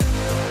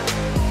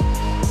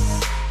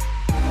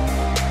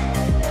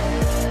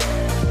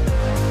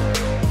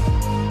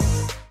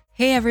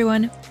Hey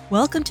everyone,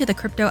 welcome to the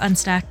Crypto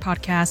Unstacked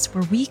podcast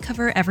where we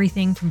cover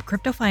everything from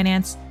crypto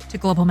finance to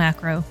global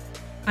macro.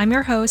 I'm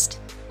your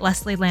host,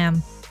 Leslie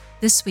Lamb.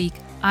 This week,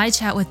 I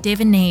chat with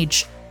David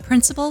Nage,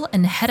 Principal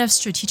and Head of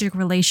Strategic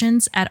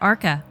Relations at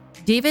Arca.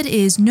 David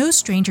is no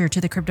stranger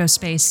to the crypto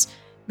space.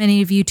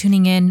 Many of you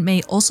tuning in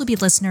may also be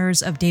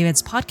listeners of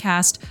David's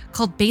podcast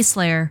called Base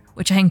Layer,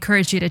 which I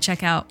encourage you to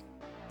check out.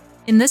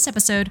 In this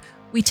episode,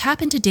 we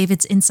tap into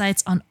David's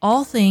insights on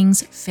all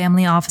things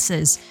family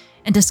offices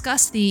and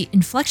discuss the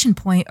inflection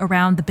point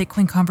around the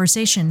Bitcoin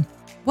conversation.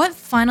 What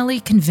finally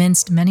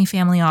convinced many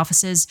family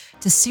offices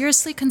to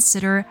seriously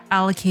consider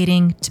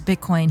allocating to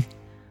Bitcoin?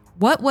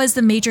 What was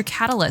the major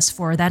catalyst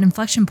for that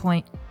inflection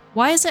point?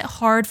 Why is it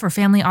hard for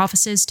family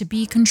offices to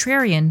be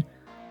contrarian?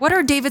 What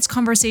are David's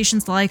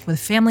conversations like with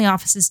family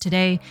offices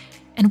today?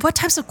 And what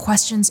types of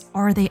questions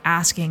are they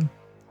asking?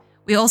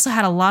 We also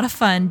had a lot of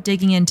fun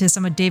digging into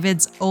some of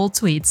David's old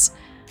tweets.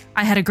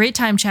 I had a great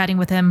time chatting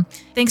with him.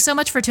 Thanks so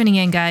much for tuning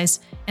in,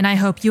 guys, and I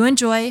hope you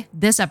enjoy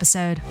this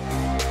episode.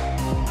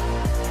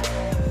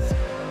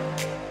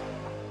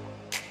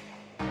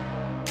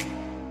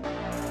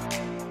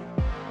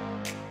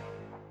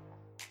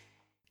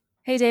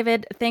 Hey,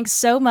 David, thanks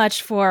so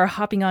much for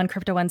hopping on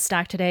Crypto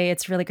Unstacked today.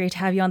 It's really great to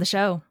have you on the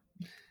show.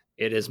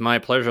 It is my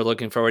pleasure.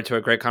 Looking forward to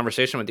a great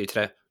conversation with you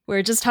today.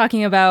 We're just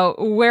talking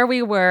about where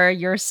we were,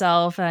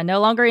 yourself,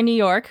 no longer in New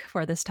York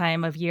for this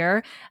time of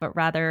year, but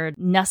rather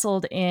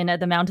nestled in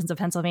the mountains of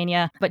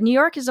Pennsylvania. But New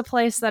York is a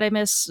place that I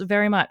miss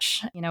very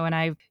much. You know, when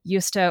I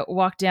used to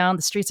walk down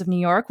the streets of New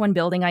York, one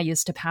building I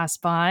used to pass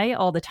by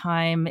all the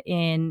time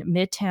in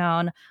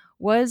Midtown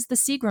was the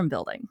Seagram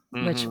building,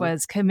 which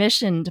was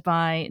commissioned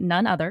by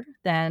none other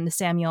than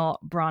Samuel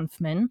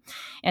Bronfman.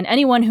 And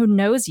anyone who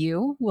knows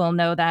you will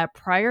know that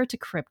prior to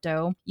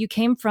crypto, you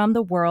came from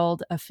the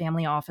world of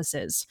family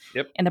offices.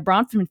 Yep. And the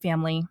Bronfman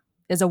family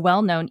is a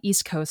well-known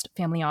East Coast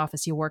family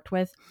office you worked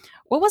with.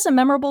 What was a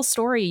memorable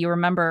story you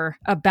remember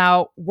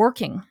about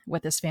working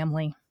with this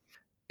family?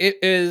 It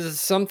is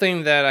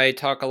something that I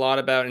talk a lot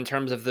about in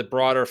terms of the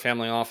broader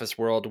family office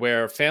world,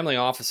 where family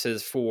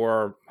offices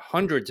for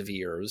hundreds of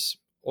years,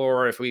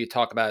 or if we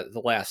talk about the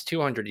last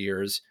 200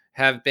 years,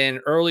 have been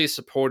early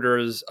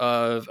supporters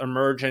of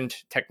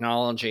emergent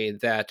technology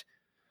that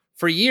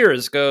for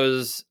years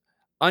goes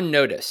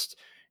unnoticed.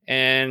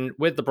 And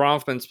with the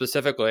Bronfman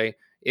specifically,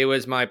 it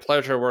was my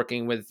pleasure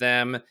working with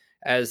them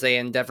as they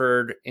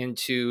endeavored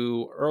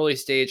into early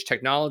stage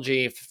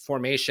technology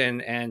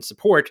formation and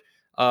support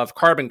of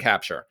carbon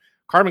capture.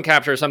 Carbon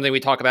capture is something we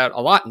talk about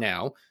a lot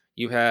now.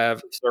 You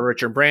have Sir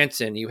Richard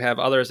Branson, you have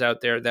others out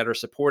there that are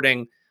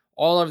supporting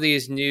all of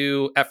these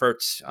new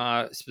efforts,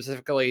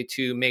 specifically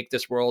to make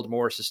this world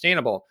more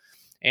sustainable.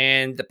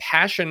 And the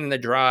passion and the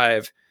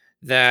drive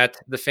that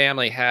the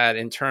family had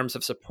in terms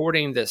of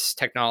supporting this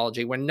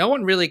technology when no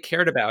one really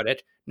cared about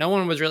it, no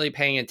one was really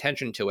paying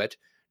attention to it,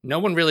 no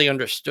one really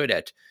understood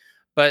it.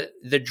 But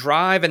the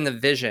drive and the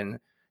vision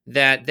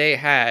that they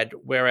had,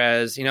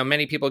 whereas,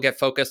 many people get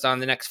focused on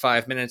the next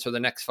 5 minutes or the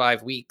next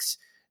 5 weeks,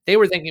 they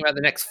were thinking about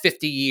the next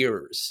 50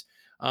 years.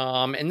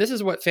 And this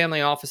is what family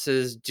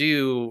offices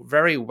do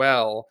very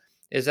well,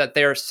 is that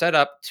they're set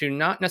up to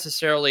not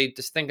necessarily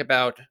just think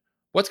about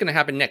what's going to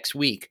happen next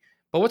week,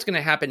 but what's going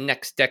to happen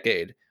next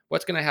decade,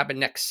 what's going to happen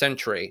next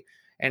century,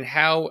 and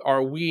how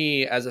are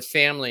we as a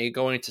family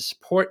going to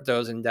support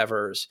those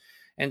endeavors.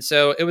 And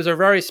so it was a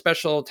very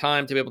special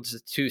time to be able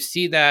to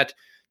see that,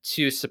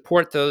 to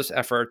support those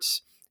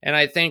efforts. And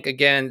I think,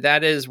 again,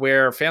 that is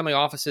where family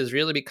offices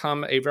really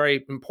become a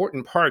very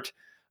important part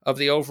of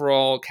the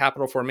overall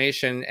capital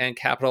formation and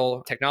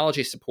capital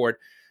technology support,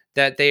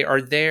 that they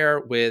are there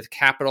with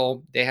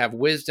capital, they have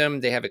wisdom,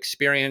 they have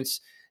experience,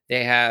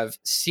 they have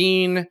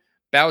seen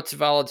bouts of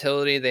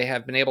volatility, they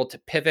have been able to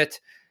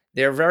pivot.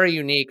 They're very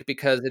unique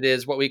because it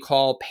is what we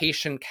call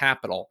patient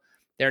capital.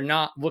 They're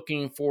not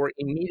looking for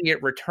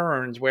immediate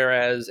returns,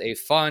 whereas a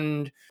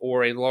fund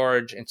or a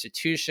large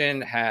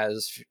institution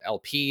has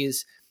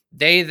LPs.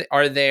 They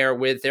are there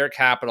with their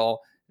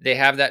capital. They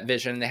have that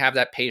vision, they have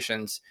that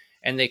patience,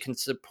 and they can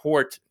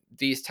support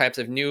these types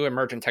of new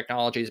emergent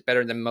technologies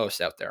better than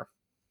most out there.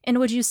 And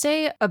would you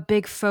say a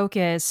big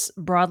focus,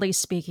 broadly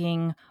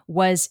speaking,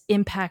 was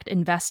impact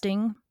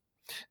investing?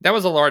 That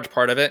was a large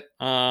part of it.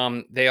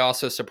 They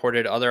also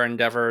supported other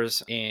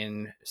endeavors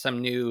in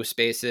some new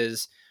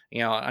spaces.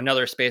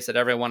 Another space that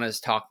everyone is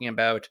talking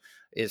about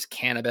is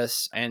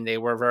cannabis, and they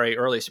were very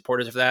early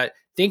supporters of that,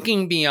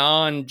 thinking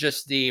beyond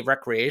just the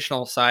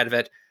recreational side of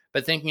it,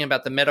 but thinking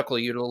about the medical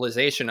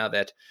utilization of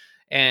it,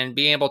 and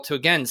being able to,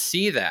 again,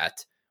 see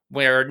that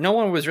where no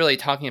one was really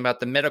talking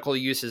about the medical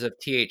uses of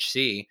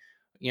THC,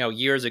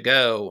 years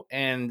ago.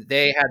 And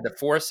they had the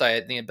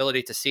foresight and the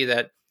ability to see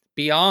that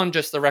beyond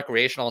just the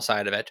recreational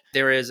side of it,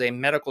 there is a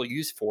medical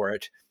use for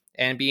it,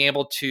 and being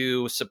able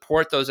to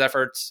support those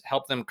efforts,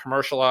 help them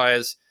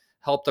commercialize,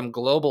 help them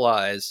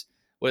globalize,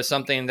 was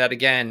something that,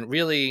 again,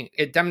 really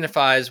it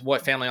demonifies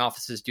what family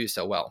offices do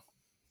so well.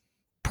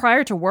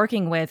 prior to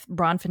working with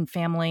Bronfman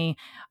family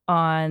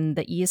on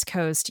the East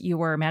Coast, you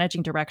were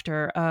managing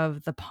director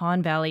of the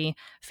Pond Valley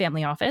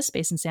Family Office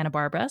based in Santa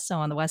Barbara, so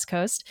on the West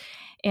Coast.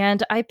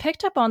 And I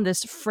picked up on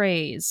this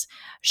phrase,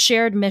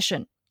 shared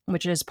mission,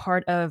 which is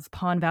part of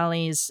Pond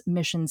Valley's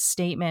mission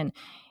statement.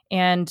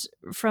 And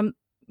from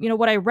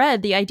what I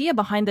read, the idea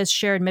behind this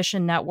shared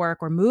mission network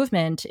or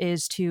movement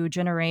is to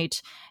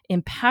generate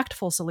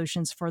impactful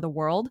solutions for the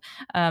world.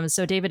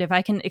 So, David, if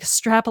I can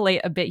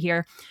extrapolate a bit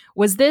here,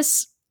 was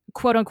this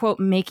quote unquote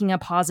making a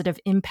positive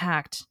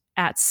impact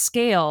at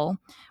scale?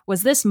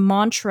 Was this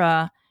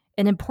mantra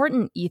an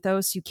important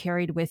ethos you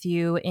carried with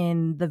you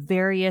in the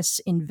various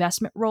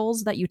investment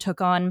roles that you took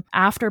on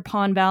after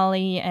Pond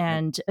Valley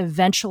and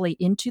eventually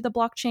into the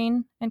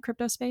blockchain and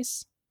crypto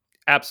space?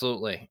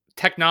 Absolutely.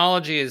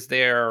 Technology is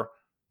there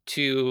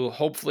to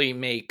hopefully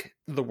make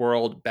the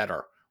world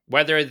better.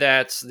 Whether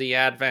that's the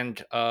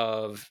advent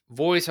of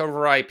voice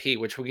over IP,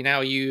 which we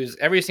now use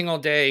every single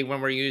day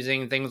when we're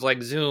using things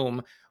like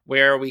Zoom,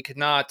 where we could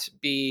not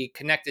be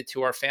connected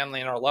to our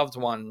family and our loved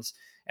ones,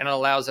 and it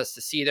allows us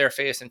to see their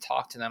face and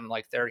talk to them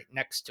like they're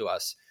next to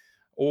us.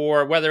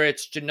 Or whether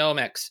it's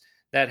genomics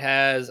that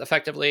has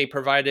effectively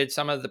provided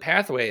some of the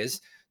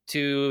pathways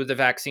to the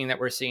vaccine that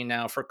we're seeing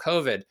now for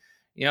COVID.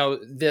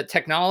 The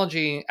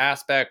technology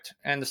aspect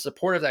and the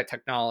support of that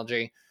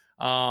technology,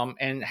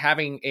 and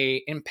having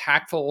a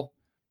impactful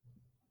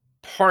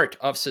part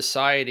of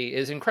society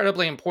is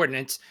incredibly important.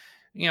 It's,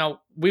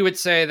 we would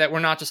say that we're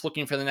not just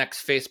looking for the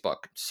next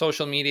Facebook.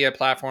 Social media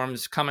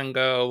platforms come and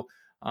go.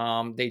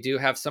 They do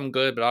have some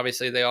good, but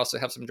obviously they also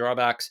have some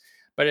drawbacks.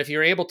 But if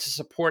you're able to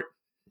support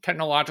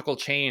technological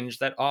change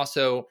that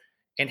also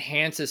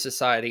enhances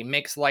society,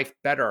 makes life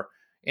better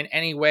in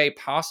any way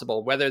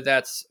possible, whether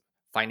that's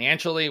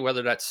financially,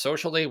 whether that's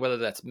socially, whether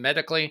that's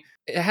medically,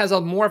 it has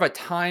more of a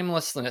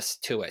timelessness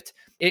to it.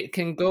 It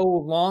can go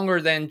longer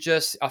than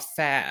just a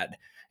fad.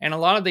 And a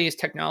lot of these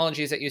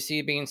technologies that you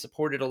see being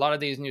supported, a lot of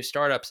these new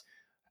startups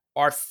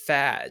are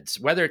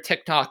fads. Whether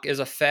TikTok is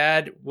a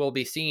fad will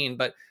be seen,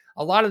 but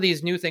a lot of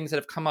these new things that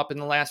have come up in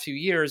the last few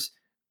years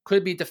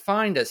could be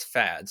defined as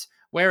fads.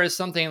 Whereas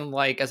something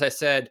like, as I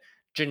said,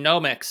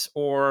 genomics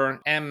or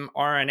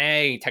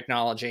mRNA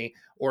technology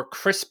or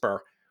CRISPR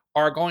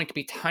are going to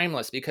be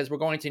timeless, because we're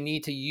going to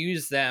need to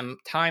use them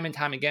time and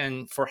time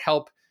again for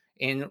help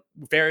in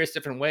various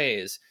different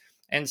ways.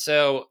 And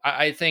so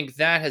I think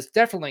that has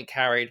definitely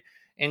carried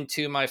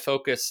into my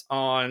focus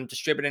on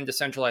distributed and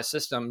decentralized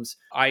systems,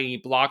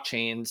 i.e.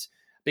 blockchains,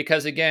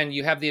 because again,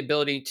 you have the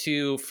ability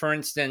to, for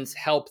instance,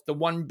 help the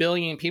 1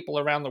 billion people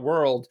around the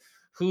world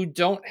who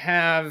don't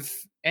have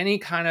any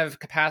kind of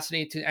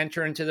capacity to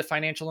enter into the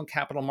financial and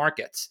capital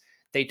markets.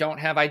 They don't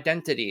have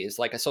identities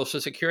like a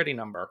social security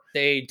number.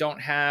 They don't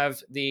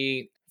have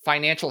the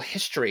financial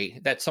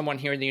history that someone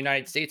here in the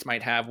United States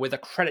might have with a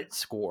credit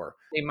score.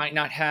 They might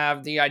not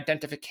have the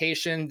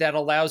identification that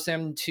allows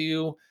them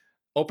to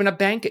open a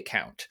bank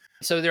account.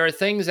 So there are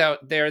things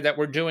out there that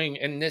we're doing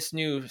in this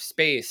new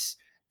space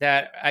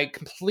that I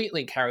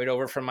completely carried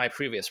over from my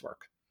previous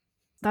work.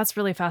 That's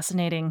really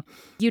fascinating.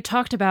 You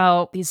talked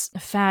about these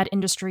fad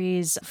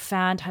industries,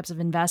 fad types of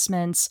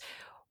investments.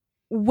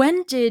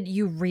 When did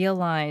you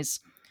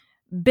realize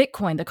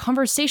Bitcoin, the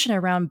conversation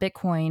around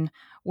Bitcoin,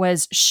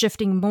 was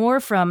shifting more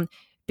from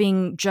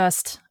being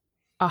just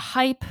a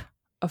hype,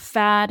 a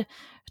fad,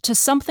 to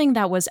something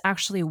that was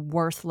actually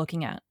worth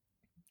looking at?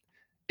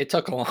 It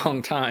took a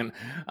long time.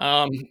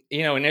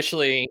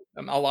 Initially,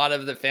 a lot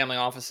of the family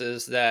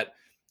offices that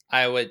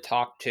I would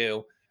talk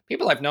to,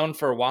 people I've known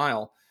for a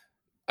while,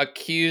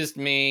 accused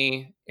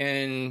me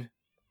in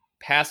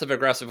passive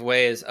aggressive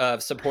ways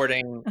of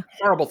supporting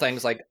horrible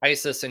things like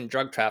ISIS and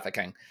drug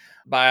trafficking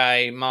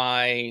by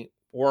my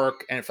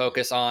work and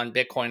focus on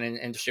Bitcoin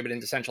and distributed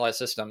and decentralized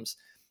systems.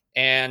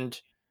 And,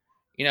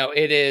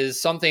 it is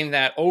something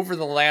that over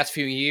the last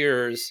few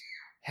years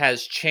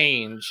has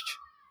changed.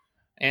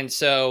 And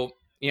so,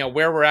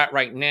 where we're at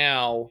right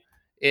now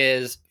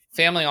is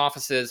family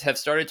offices have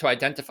started to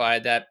identify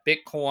that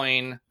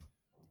Bitcoin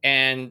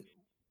and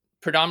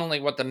predominantly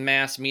what the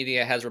mass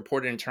media has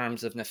reported in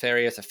terms of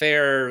nefarious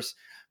affairs,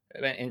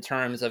 in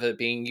terms of it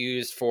being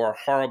used for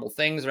horrible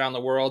things around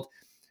the world,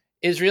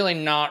 is really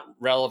not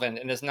relevant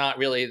and is not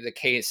really the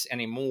case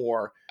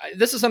anymore.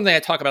 This is something I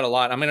talk about a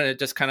lot. I'm going to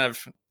just kind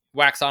of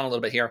wax on a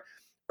little bit here.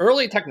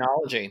 Early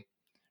technology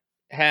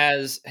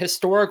has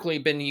historically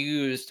been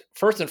used,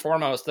 first and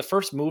foremost, the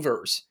first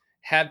movers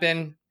have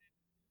been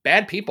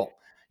bad people.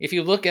 If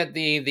you look at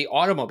the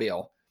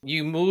automobile,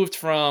 you moved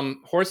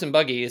from horse and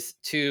buggies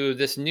to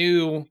this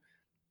new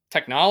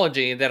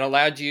technology that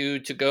allowed you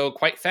to go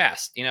quite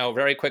fast,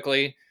 very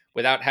quickly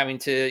without having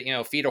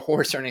to, feed a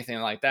horse or anything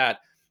like that.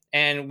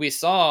 And we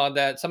saw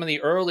that some of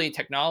the early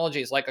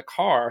technologies, like a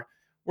car,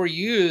 were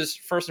used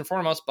first and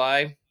foremost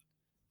by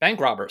bank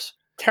robbers,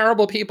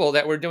 terrible people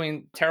that were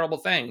doing terrible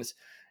things.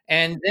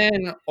 And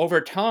then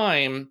over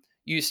time,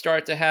 you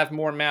start to have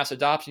more mass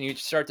adoption. You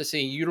start to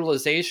see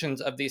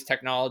utilizations of these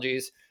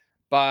technologies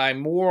by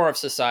more of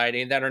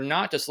society that are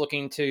not just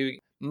looking to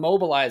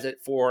mobilize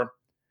it for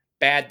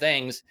bad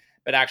things,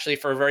 but actually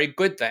for very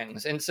good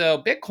things. And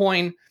so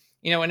Bitcoin,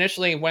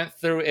 initially went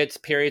through its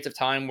periods of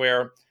time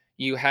where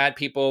you had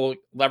people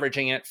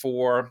leveraging it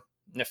for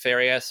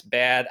nefarious,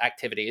 bad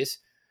activities.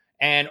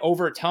 And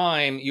over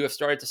time, you have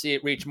started to see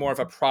it reach more of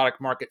a product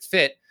market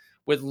fit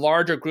with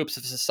larger groups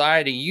of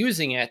society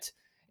using it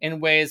in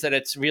ways that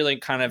it's really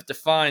kind of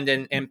defined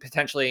and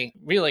potentially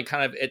really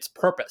kind of its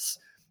purpose.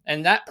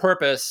 And that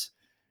purpose,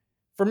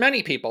 for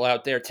many people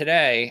out there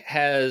today,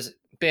 has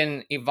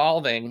been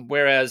evolving,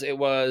 whereas it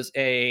was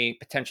a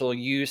potential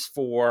use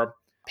for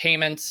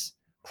payments,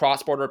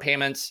 cross-border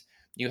payments.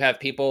 You have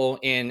people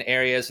in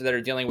areas that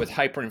are dealing with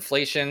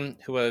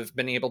hyperinflation who have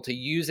been able to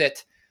use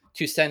it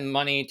to send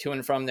money to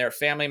and from their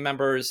family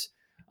members,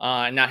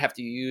 and not have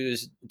to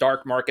use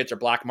dark markets or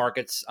black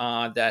markets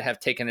that have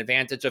taken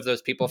advantage of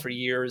those people for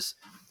years.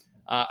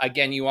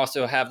 Again, you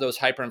also have those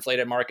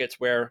hyperinflated markets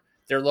where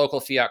their local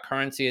fiat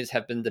currencies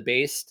have been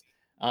debased,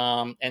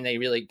 and they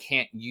really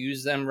can't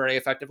use them very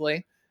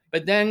effectively.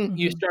 But then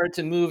you start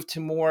to move to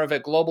more of a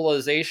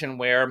globalization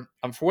where,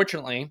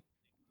 unfortunately,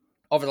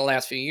 over the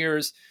last few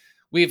years,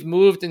 we've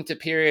moved into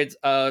periods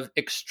of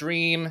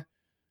extreme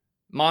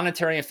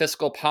monetary and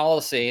fiscal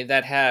policy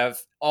that have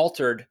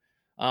altered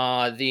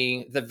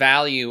the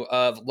value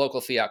of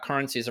local fiat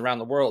currencies around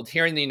the world.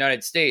 Here in the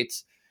United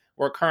States,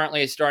 we're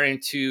currently starting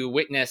to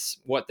witness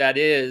what that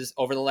is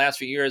over the last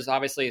few years,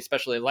 obviously,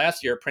 especially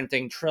last year,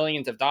 printing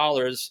trillions of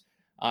dollars,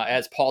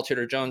 as Paul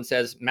Tudor Jones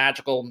says,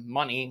 magical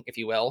money, if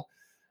you will.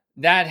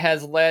 That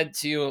has led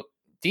to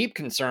deep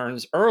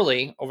concerns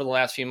early over the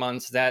last few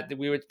months that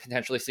we would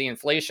potentially see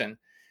inflation.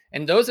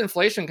 And those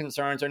inflation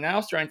concerns are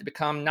now starting to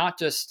become not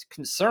just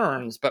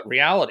concerns, but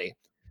reality.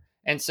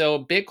 And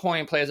so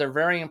Bitcoin plays a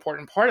very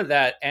important part of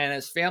that. And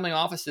as family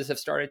offices have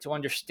started to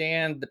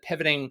understand the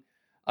pivoting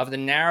of the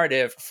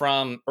narrative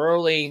from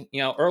early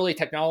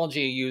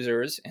technology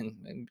users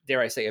and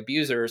dare I say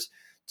abusers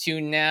to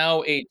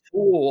now a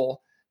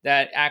tool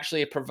that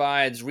actually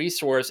provides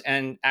resource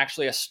and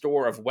actually a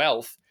store of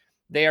wealth,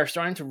 they are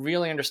starting to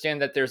really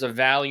understand that there's a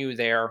value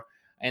there.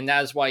 And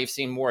that is why you've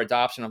seen more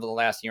adoption over the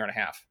last year and a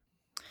half.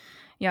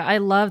 Yeah, I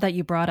love that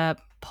you brought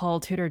up Paul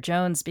Tudor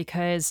Jones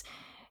because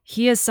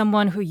he is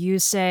someone who you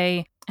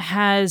say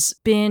has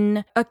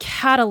been a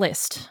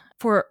catalyst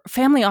for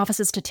family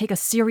offices to take a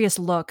serious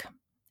look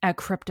at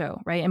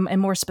crypto, right?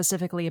 And more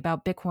specifically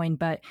about Bitcoin.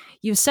 But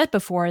you've said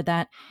before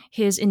that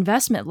his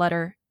investment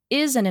letter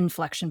is an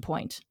inflection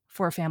point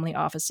for family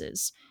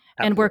offices.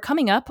 Absolutely. And we're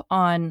coming up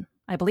on,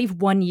 I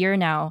believe, 1 year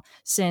now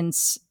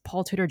since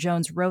Paul Tudor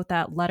Jones wrote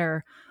that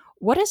letter.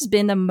 What has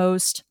been the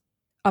most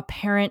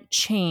apparent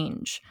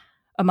change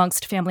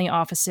amongst family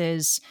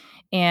offices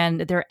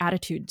and their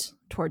attitudes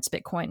towards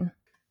Bitcoin?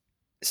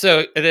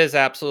 So it is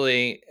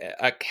absolutely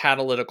a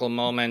catalytical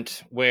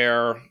moment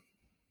where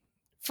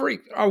for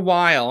a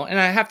while, and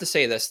I have to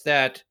say this,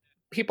 that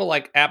people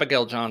like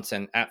Abigail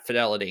Johnson at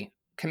Fidelity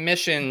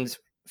commissioned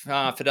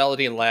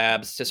Fidelity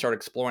Labs to start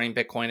exploring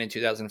Bitcoin in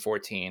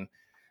 2014.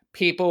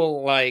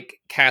 People like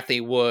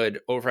Cathie Wood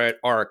over at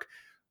ARK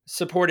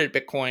supported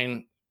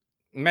Bitcoin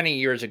many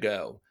years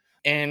ago.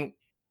 And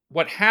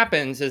what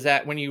happens is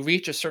that when you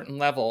reach a certain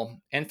level,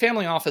 and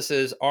family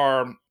offices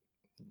are,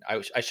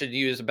 I should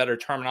use a better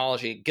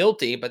terminology,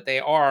 guilty, but they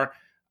are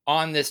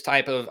on this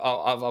type of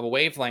a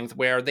wavelength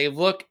where they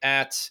look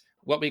at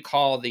what we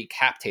call the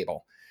cap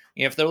table.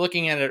 If they're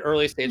looking at an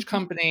early stage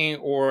company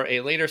or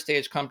a later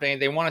stage company,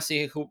 they want to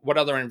see what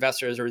other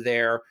investors are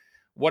there,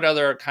 what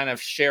other kind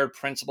of shared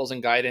principles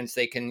and guidance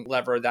they can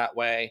lever that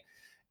way.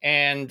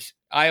 And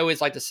I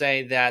always like to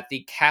say that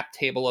the cap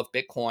table of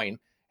Bitcoin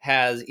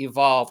has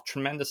evolved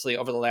tremendously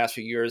over the last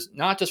few years,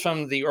 not just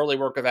from the early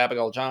work of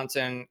Abigail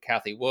Johnson,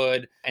 Cathie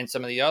Wood, and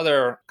some of the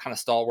other kind of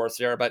stalwarts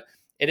there, but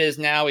it has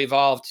now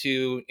evolved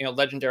to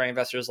legendary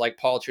investors like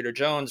Paul Tudor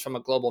Jones from a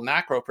global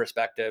macro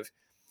perspective.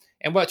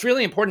 And what's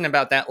really important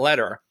about that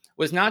letter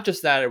was not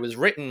just that it was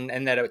written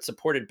and that it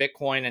supported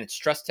Bitcoin and it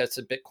stress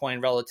tested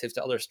Bitcoin relative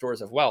to other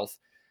stores of wealth,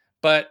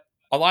 but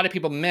a lot of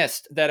people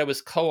missed that it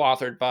was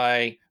co-authored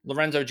by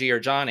Lorenzo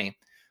Giorgiani,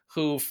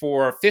 who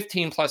for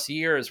 15 plus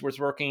years was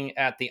working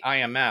at the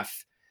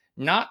IMF,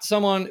 not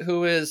someone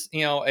who is,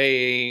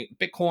 a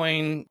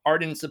Bitcoin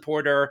ardent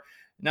supporter,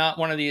 not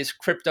one of these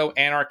crypto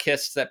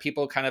anarchists that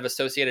people kind of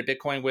associated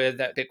Bitcoin with,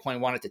 that Bitcoin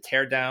wanted to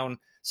tear down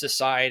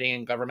society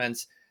and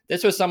governments.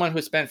 This was someone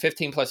who spent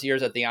 15 plus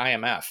years at the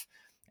IMF,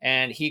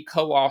 and he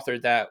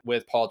co-authored that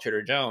with Paul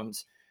Tudor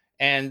Jones.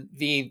 And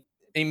the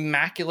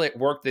immaculate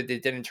work that they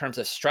did in terms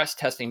of stress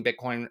testing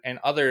Bitcoin and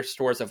other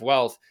stores of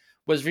wealth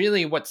was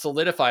really what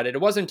solidified it.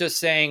 It wasn't just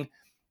saying,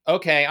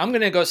 okay, I'm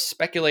going to go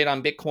speculate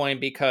on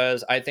Bitcoin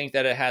because I think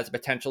that it has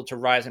potential to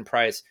rise in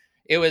price.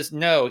 It was,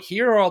 no,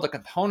 here are all the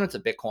components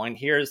of Bitcoin.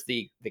 Here's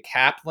the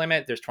cap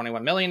limit. There's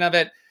 21 million of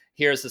it.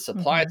 Here's the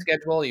supply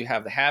schedule. You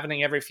have the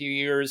halving every few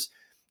years.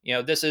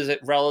 This is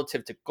it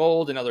relative to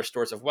gold and other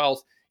stores of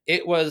wealth.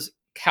 It was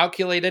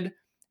calculated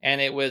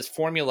and it was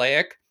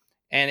formulaic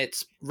and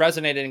it's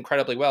resonated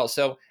incredibly well.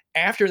 So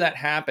after that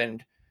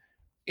happened,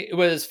 it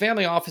was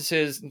family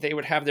offices, they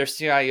would have their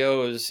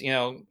CIOs,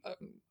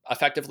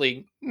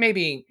 effectively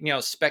maybe,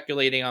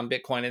 speculating on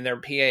Bitcoin in their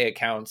PA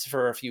accounts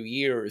for a few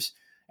years.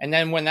 And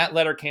then when that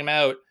letter came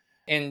out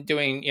and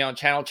doing,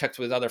 channel checks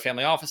with other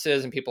family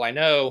offices and people I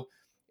know,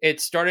 it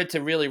started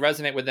to really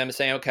resonate with them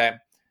saying, okay,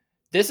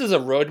 this is a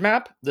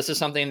roadmap. This is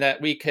something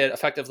that we could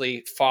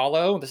effectively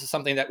follow. This is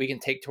something that we can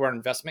take to our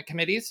investment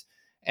committees.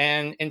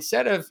 And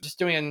instead of just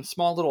doing a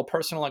small little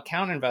personal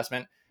account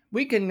investment,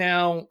 we can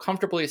now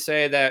comfortably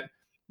say that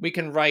we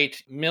can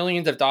write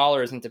millions of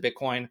dollars into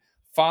Bitcoin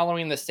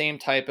following the same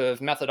type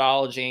of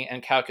methodology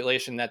and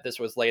calculation that this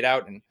was laid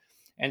out in.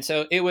 And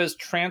so it was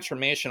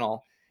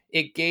transformational.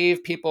 It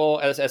gave people,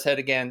 as I said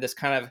again, this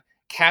kind of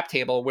cap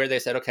table where they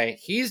said, okay,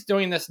 he's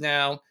doing this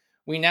now.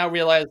 We now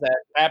realize that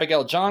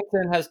Abigail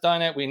Johnson has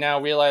done it. We now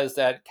realize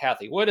that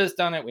Cathie Wood has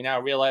done it. We now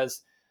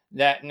realize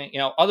that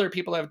other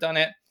people have done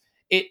it.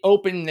 It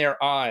opened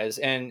their eyes,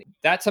 and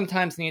that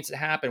sometimes needs to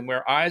happen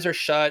where eyes are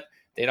shut.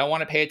 They don't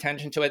want to pay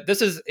attention to it.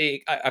 This is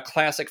a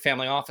classic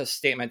family office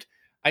statement.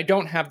 I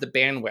don't have the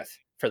bandwidth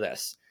for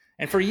this.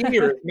 And for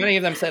years, many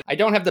of them said, I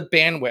don't have the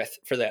bandwidth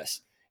for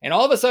this. And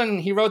all of a sudden,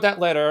 he wrote that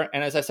letter.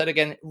 And as I said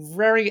again,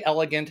 very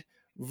elegant,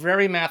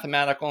 very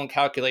mathematical and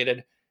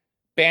calculated.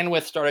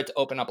 Bandwidth started to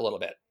open up a little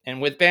bit.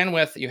 And with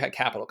bandwidth, you had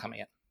capital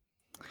coming in.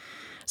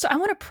 So I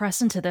want to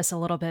press into this a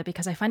little bit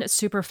because I find it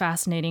super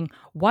fascinating.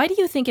 Why do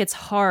you think it's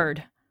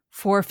hard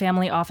for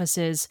family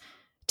offices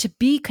to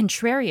be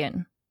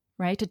contrarian,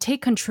 right? To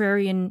take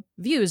contrarian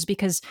views,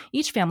 because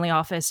each family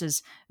office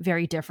is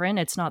very different.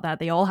 It's not that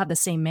they all have the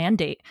same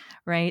mandate,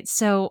 right?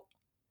 So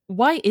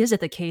why is it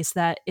the case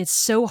that it's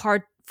so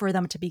hard for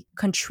them to be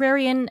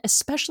contrarian,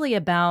 especially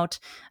about,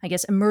 I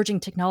guess,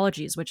 emerging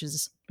technologies, which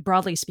is,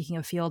 broadly speaking,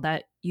 a field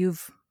that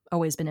you've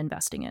always been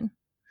investing in?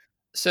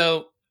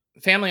 So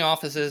family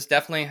offices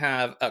definitely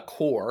have a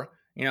core.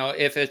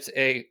 If it's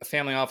a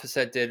family office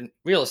that did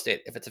real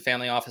estate, if it's a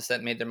family office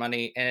that made their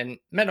money in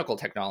medical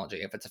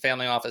technology, if it's a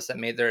family office that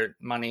made their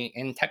money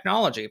in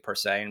technology per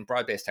se, in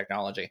broad-based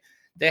technology,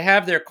 they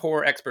have their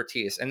core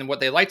expertise. And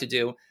what they like to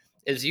do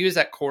is use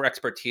that core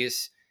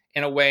expertise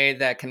in a way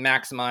that can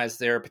maximize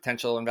their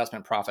potential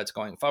investment profits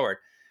going forward.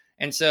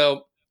 And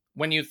so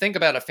when you think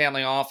about a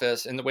family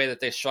office and the way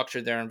that they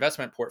structure their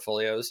investment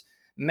portfolios,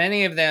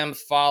 many of them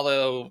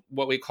follow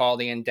what we call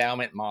the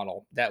endowment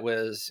model that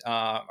was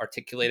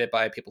articulated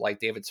by people like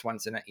David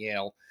Swensen at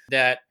Yale,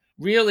 that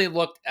really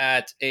looked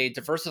at a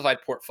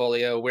diversified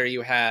portfolio where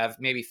you have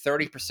maybe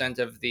 30%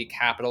 of the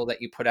capital that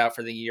you put out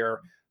for the year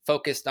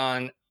focused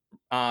on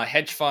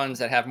hedge funds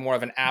that have more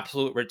of an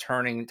absolute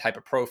returning type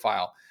of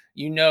profile.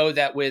 You know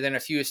that within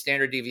a few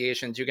standard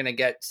deviations, you're going to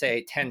get,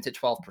 say, 10 to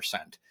 12%.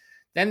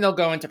 Then they'll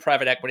go into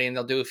private equity and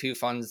they'll do a few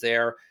funds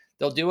there.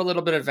 They'll do a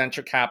little bit of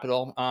venture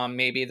capital.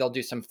 Maybe they'll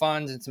do some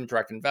funds and some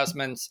direct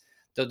investments.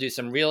 They'll do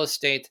some real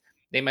estate.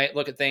 They might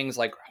look at things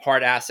like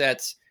hard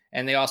assets.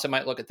 And they also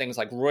might look at things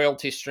like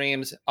royalty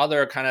streams,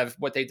 other kind of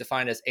what they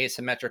define as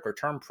asymmetric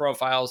return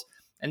profiles.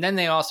 And then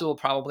they also will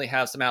probably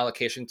have some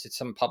allocation to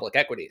some public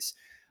equities.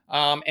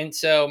 And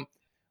so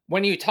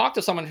when you talk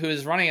to someone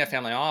who's running a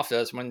family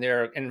office, when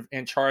they're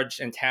in charge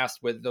and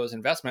tasked with those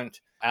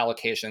investment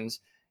allocations,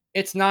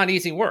 it's not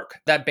easy work.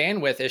 That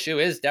bandwidth issue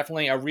is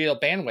definitely a real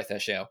bandwidth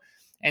issue.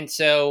 And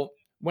so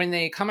when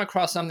they come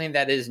across something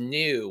that is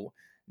new,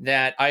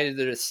 that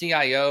either the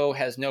CIO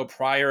has no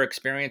prior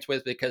experience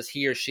with because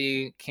he or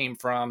she came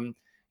from,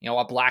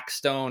 a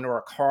Blackstone or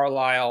a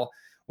Carlyle,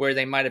 where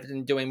they might have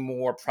been doing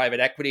more private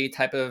equity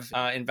type of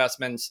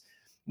investments,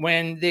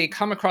 when they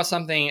come across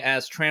something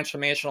as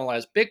transformational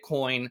as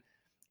Bitcoin,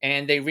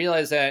 and they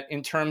realize that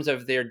in terms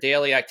of their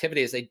daily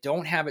activities, they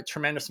don't have a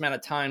tremendous amount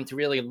of time to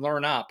really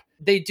learn up.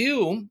 They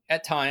do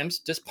at times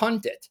just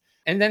punt it.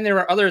 And then there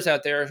are others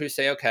out there who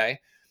say, okay,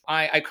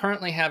 I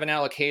currently have an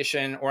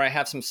allocation or I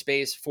have some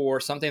space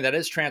for something that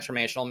is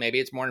transformational. Maybe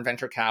it's more in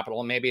venture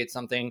capital. Maybe it's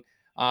something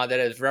that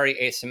is very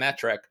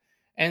asymmetric.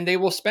 And they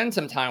will spend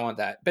some time on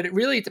that. But it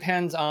really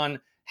depends on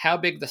how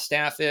big the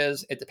staff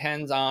is. It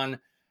depends on,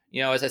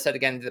 as I said,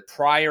 again, the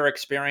prior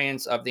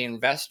experience of the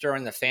investor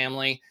and the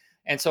family.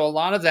 And so a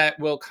lot of that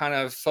will kind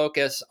of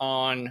focus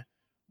on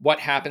what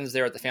happens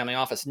there at the family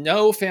office.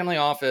 No family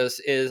office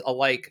is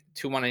alike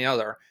to one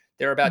another.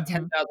 There are about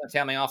 10,000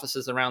 family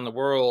offices around the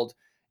world,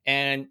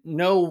 and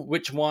know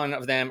which one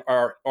of them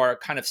are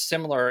kind of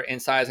similar in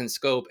size and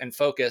scope and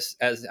focus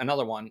as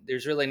another one.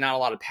 There's really not a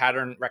lot of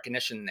pattern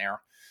recognition there.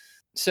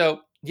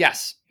 So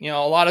yes, a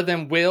lot of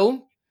them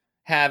will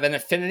have an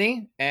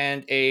affinity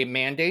and a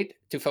mandate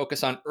to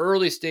focus on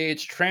early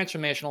stage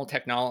transformational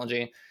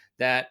technology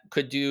that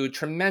could do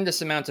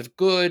tremendous amounts of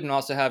good and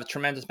also have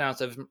tremendous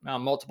amounts of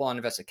multiple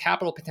uninvested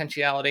capital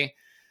potentiality.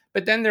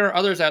 But then there are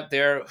others out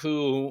there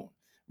who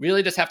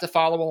really just have to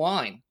follow a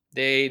line.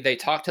 They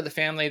talk to the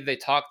family, they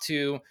talk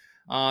to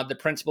the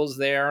principals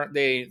there,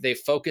 they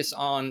focus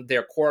on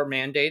their core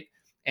mandate,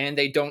 and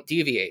they don't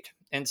deviate.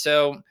 And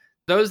so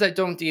those that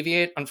don't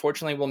deviate,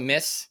 unfortunately, will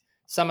miss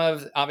some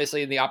of,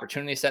 obviously, the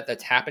opportunity set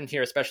that's happened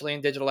here, especially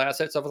in digital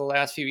assets over the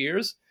last few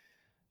years.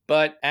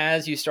 But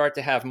as you start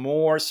to have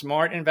more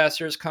smart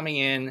investors coming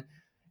in,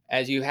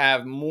 as you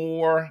have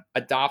more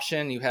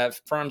adoption. You have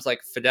firms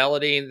like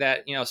Fidelity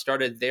that,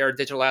 started their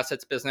digital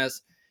assets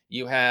business.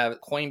 You have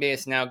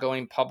Coinbase now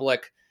going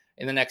public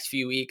in the next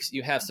few weeks.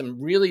 You have some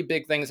really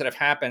big things that have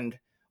happened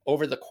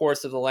over the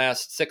course of the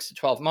last 6 to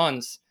 12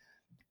 months.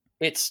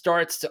 It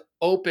starts to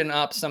open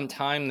up some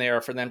time there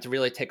for them to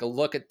really take a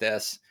look at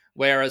this,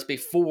 whereas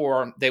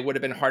before they would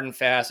have been hard and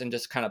fast and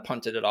just kind of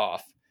punted it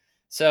off.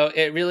 So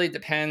it really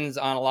depends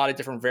on a lot of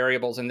different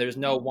variables, and there's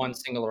no one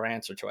singular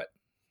answer to it.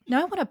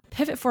 Now I want to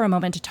pivot for a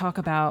moment to talk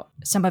about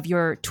some of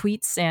your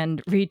tweets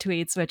and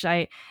retweets, which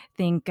I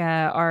think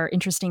are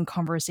interesting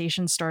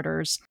conversation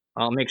starters.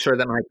 I'll make sure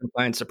that my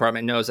compliance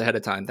department knows ahead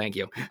of time. Thank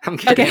you. I'm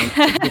kidding.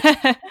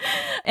 Okay.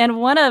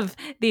 And one of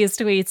these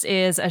tweets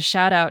is a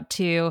shout out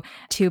to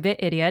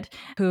 2-Bit Idiot,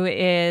 who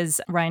is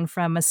Ryan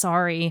from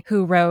Masari,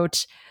 who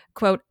wrote,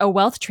 quote, "A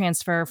wealth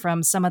transfer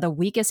from some of the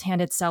weakest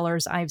handed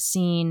sellers I've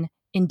seen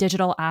in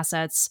digital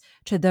assets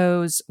to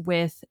those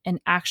with an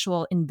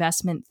actual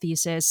investment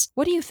thesis."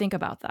 What do you think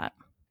about that?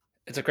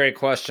 It's a great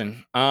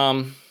question.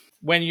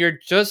 When you're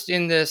just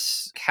in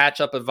this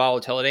catch up of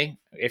volatility,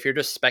 if you're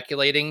just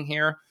speculating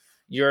here,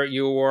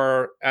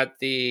 you're at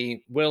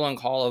the will and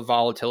call of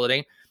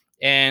volatility.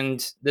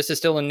 And this is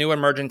still a new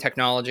emerging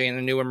technology and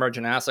a new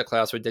emerging asset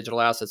class with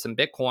digital assets and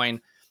Bitcoin.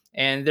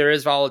 And there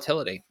is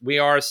volatility. We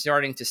are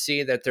starting to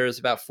see that there's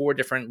about 4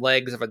 different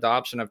legs of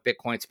adoption of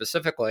Bitcoin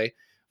specifically,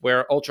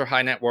 where ultra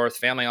high net worth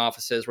family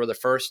offices were the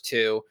first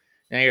 2.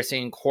 Now you're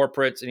seeing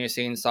corporates and you're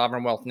seeing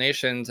sovereign wealth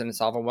nations and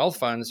sovereign wealth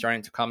funds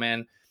starting to come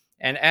in.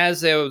 And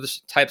as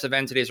those types of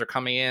entities are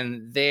coming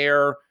in,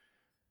 their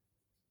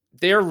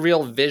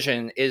real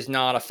vision is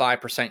not a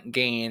 5%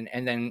 gain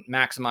and then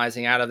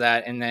maximizing out of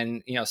that and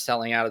then,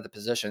 selling out of the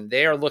position.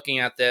 They are looking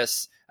at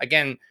this,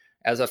 again,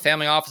 as a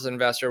family office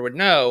investor would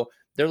know,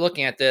 they're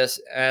looking at this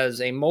as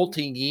a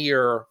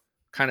multi-year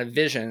kind of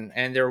vision,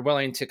 and they're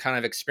willing to kind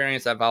of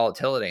experience that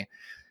volatility.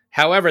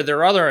 However, there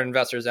are other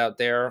investors out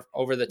there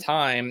over the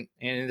time,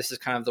 and this is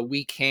kind of the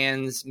weak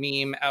hands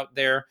meme out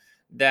there,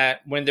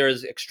 that when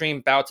there's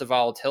extreme bouts of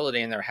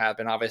volatility, and there have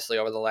been obviously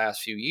over the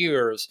last few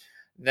years,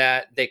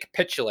 that they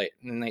capitulate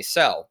and they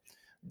sell.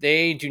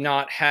 They do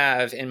not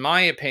have, in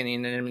my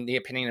opinion, and in the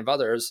opinion of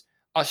others,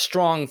 a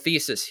strong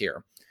thesis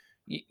here.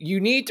 You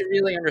need to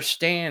really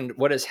understand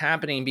what is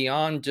happening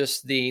beyond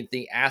just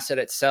the asset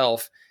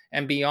itself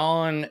and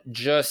beyond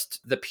just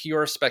the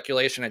pure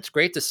speculation. It's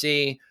great to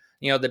see,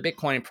 the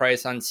Bitcoin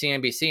price on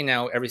CNBC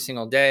now every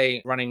single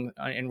day running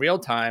in real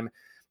time,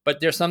 but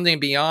there's something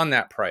beyond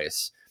that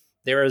price.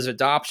 There is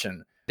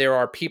adoption. There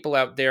are people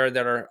out there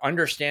that are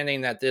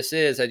understanding that this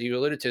is, as you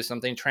alluded to,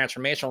 something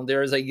transformational.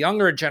 There is a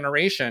younger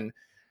generation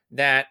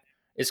that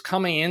is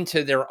coming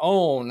into their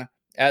own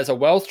as a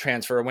wealth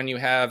transfer when you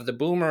have the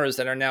boomers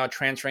that are now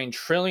transferring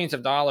trillions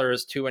of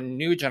dollars to a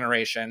new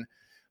generation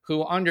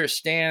who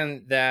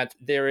understand that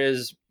there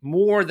is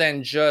more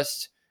than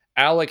just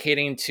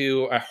allocating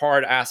to a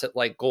hard asset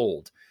like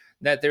gold,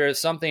 that there is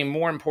something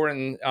more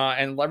important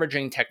and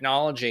leveraging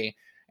technology.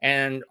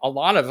 And a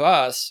lot of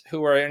us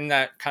who are in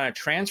that kind of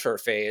transfer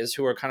phase,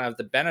 who are kind of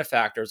the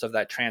benefactors of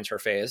that transfer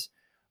phase,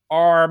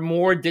 are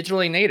more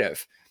digitally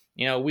native.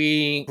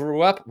 We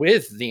grew up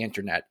with the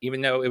internet,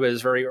 even though it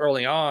was very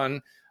early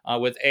on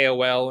with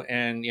AOL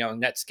and,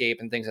 Netscape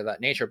and things of that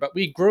nature. But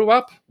we grew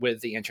up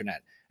with the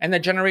internet. And the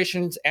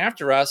generations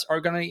after us are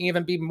going to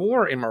even be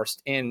more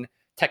immersed in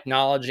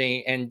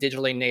technology and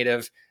digitally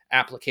native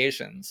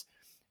applications.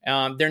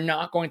 They're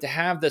not going to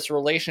have this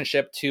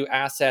relationship to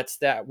assets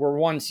that were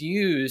once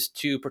used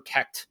to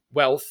protect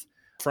wealth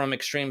from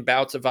extreme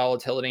bouts of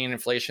volatility and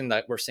inflation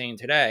that we're seeing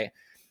today.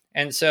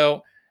 And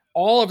so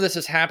all of this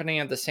is happening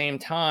at the same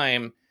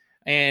time.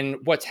 And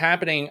what's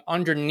happening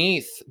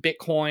underneath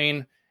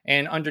Bitcoin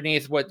and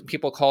underneath what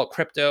people call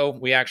crypto,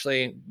 we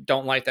actually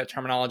don't like that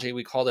terminology.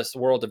 We call this the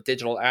world of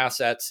digital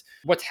assets.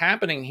 What's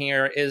happening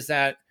here is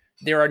that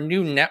there are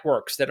new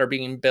networks that are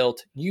being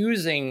built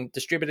using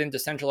distributed and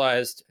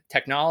decentralized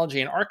technology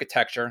and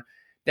architecture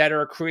that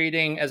are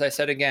creating, as I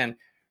said again,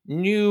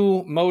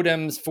 new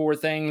modems for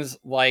things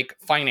like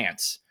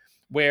finance,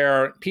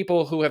 where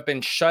people who have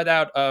been shut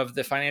out of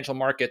the financial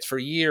markets for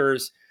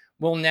years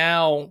will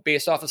now,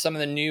 based off of some of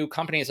the new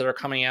companies that are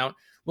coming out,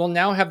 will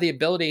now have the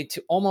ability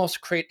to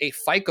almost create a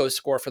FICO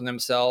score for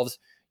themselves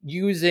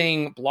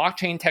using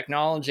blockchain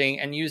technology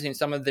and using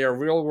some of their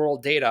real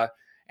world data,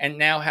 and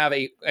now have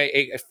a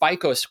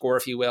FICO score,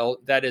 if you will,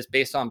 that is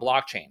based on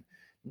blockchain.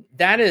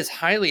 That is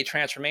highly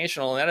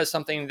transformational. And that is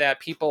something that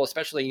people,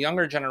 especially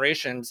younger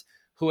generations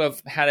who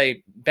have had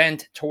a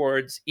bent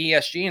towards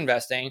ESG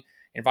investing,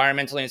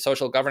 environmentally and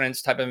social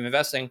governance type of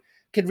investing,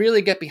 could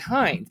really get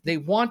behind. They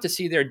want to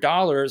see their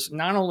dollars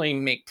not only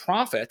make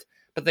profit,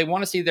 but they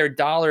want to see their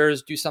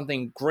dollars do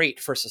something great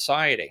for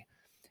society.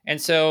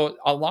 And so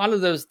a lot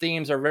of those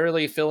themes are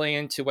really filling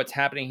into what's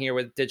happening here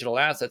with digital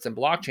assets and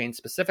blockchain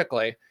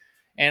specifically.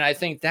 And I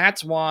think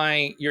that's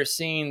why you're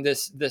seeing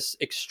this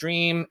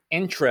extreme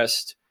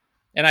interest.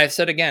 And I've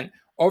said again,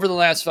 over the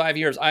last 5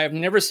 years, I have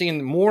never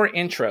seen more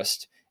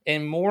interest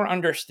and more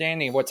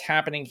understanding of what's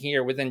happening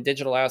here within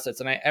digital assets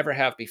than I ever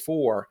have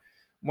before,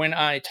 when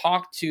I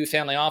talk to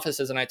family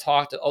offices and I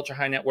talk to ultra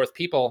high net worth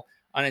people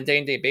on a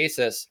day-to-day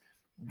basis,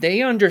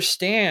 they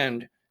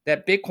understand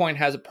that Bitcoin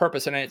has a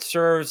purpose and it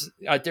serves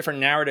a different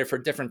narrative for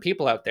different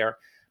people out there.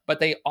 But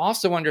they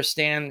also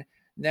understand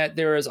that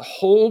there is a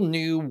whole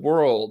new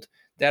world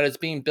that is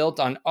being built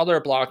on other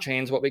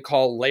blockchains, what we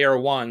call layer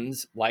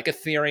ones, like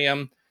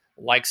Ethereum,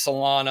 like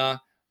Solana,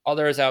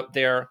 others out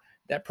there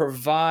that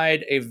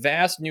provide a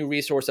vast new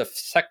resource of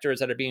sectors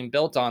that are being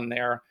built on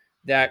there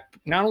that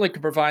not only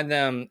can provide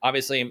them,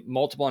 obviously,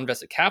 multiple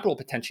invested capital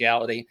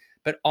potentiality,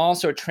 but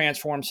also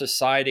transform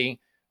society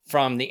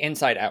from the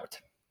inside out.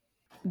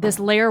 This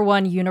layer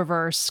one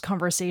universe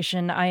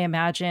conversation, I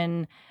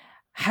imagine,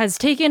 has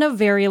taken a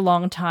very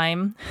long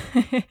time.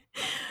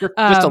 Just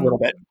a little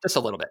bit. Just a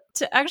little bit.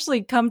 To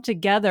actually come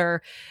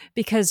together,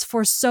 because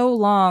for so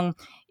long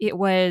it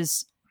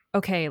was,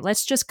 okay,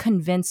 let's just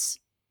convince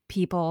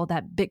people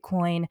that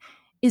Bitcoin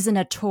isn't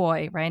a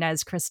toy, right?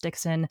 As Chris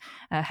Dixon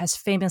has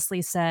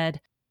famously said.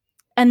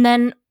 And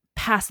then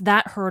past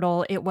that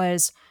hurdle, it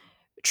was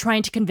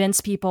trying to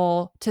convince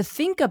people to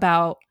think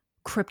about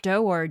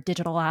crypto or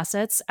digital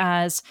assets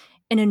as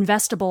an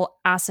investable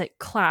asset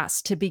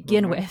class to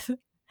begin with.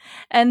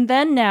 And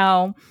then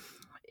now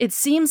it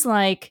seems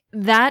like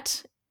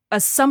that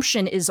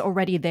assumption is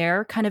already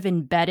there, kind of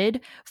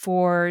embedded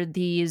for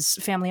these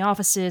family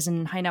offices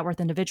and high net worth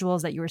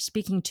individuals that you were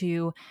speaking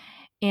to.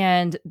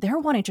 And they're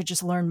wanting to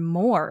just learn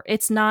more.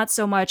 It's not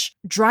so much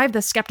drive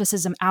the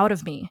skepticism out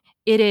of me.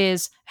 It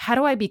is, how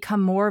do I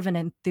become more of an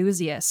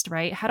enthusiast,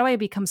 right? How do I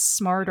become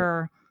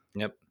smarter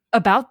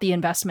about the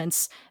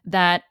investments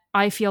that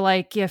I feel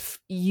like if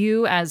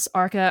you as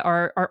Arca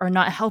are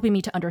not helping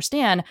me to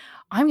understand,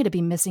 I'm going to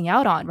be missing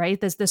out on, right?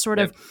 There's this sort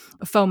of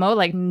FOMO,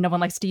 like no one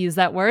likes to use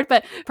that word,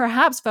 but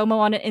perhaps FOMO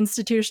on an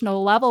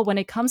institutional level when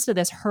it comes to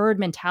this herd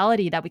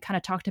mentality that we kind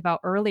of talked about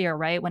earlier,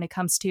 right? When it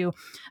comes to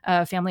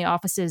family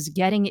offices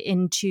getting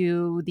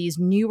into these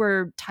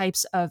newer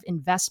types of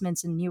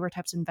investments and newer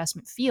types of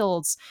investment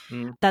fields,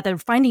 that they're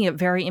finding it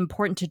very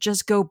important to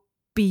just go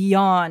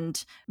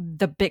beyond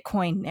the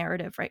Bitcoin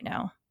narrative right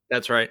now.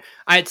 That's right.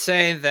 I'd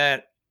say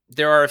that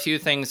there are a few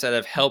things that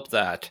have helped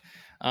that.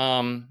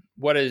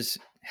 What has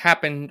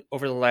happened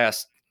over the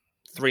last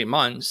 3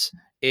 months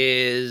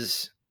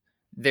is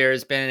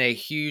there's been a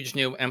huge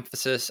new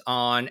emphasis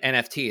on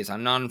NFTs,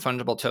 on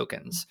non-fungible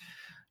tokens.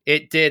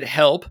 It did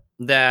help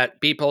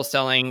that Beeple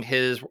selling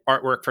his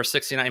artwork for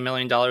 $69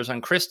 million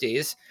on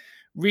Christie's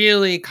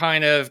really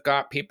kind of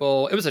got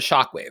people, it was a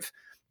shockwave.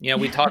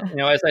 We talked,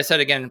 as I said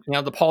again,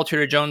 the Paul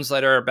Tudor Jones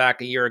letter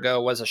back a year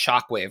ago was a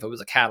shockwave. It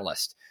was a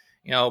catalyst.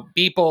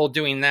 Beeple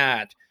doing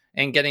that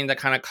and getting the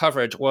kind of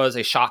coverage was a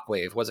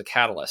shockwave, was a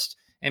catalyst.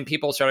 And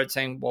people started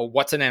saying, well,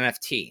 what's an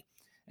NFT?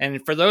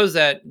 And for those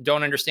that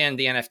don't understand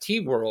the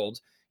NFT world,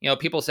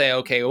 people say,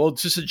 okay, well,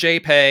 it's just a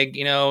JPEG,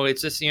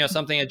 it's just,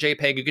 something, a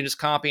JPEG, you can just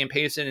copy and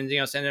paste it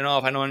and, send it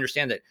off. I don't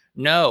understand it.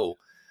 No,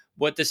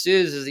 what this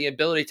is the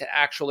ability to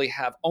actually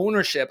have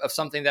ownership of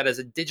something that is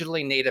a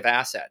digitally native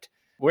asset.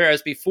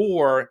 Whereas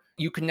before,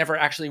 you could never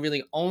actually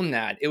really own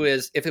that. It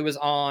was, if it was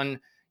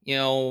on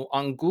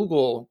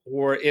Google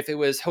or if it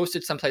was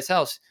hosted someplace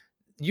else,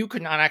 you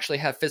could not actually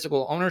have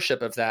physical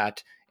ownership of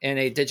that in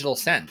a digital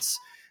sense.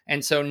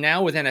 And so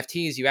now with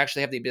NFTs, you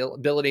actually have the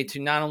ability to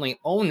not only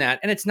own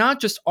that, and it's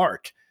not just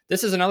art.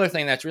 This is another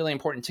thing that's really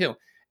important too.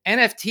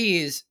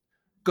 NFTs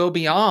go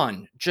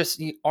beyond just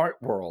the art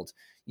world.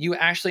 You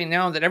actually,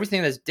 now that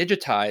everything is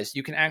digitized,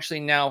 you can actually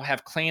now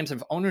have claims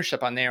of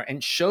ownership on there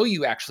and show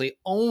you actually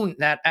own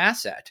that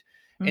asset.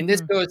 And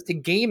this goes to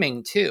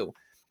gaming too.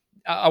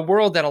 A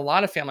world that a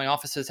lot of family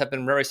offices have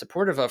been very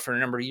supportive of for a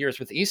number of years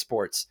with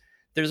esports.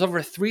 There's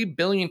over 3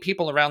 billion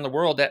people around the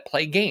world that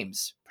play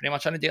games pretty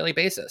much on a daily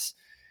basis.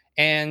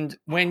 And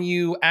when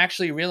you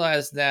actually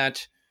realize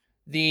that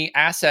the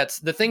assets,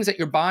 the things that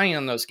you're buying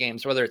on those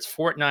games, whether it's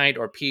Fortnite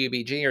or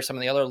PUBG or some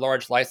of the other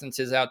large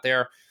licenses out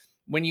there,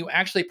 when you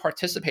actually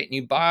participate and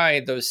you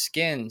buy those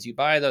skins, you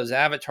buy those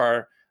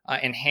avatar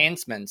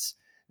enhancements,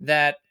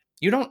 that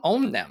you don't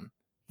own them.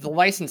 The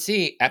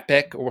licensee,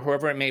 Epic or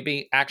whoever it may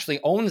be, actually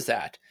owns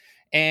that.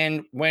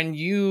 And when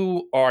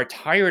you are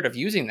tired of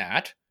using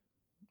that,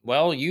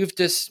 well, you've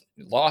just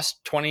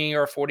lost $20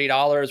 or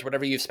 $40,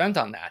 whatever you've spent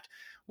on that.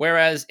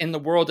 Whereas in the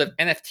world of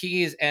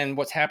NFTs and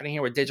what's happening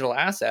here with digital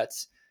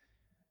assets,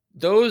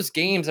 those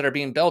games that are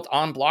being built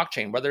on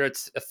blockchain, whether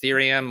it's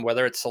Ethereum,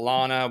 whether it's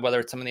Solana, whether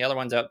it's some of the other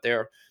ones out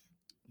there,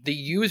 the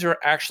user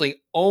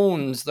actually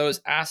owns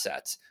those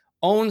assets,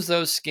 owns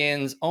those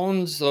skins,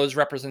 owns those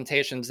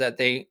representations that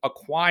they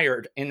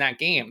acquired in that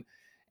game.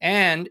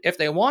 And if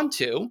they want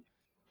to,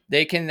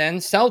 they can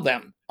then sell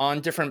them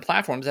on different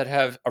platforms that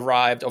have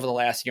arrived over the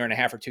last year and a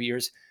half or 2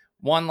 years.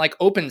 One like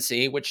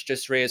OpenSea, which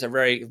just raised a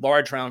very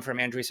large round from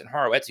Andreessen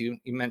Horowitz. You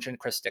mentioned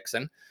Chris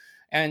Dixon.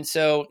 And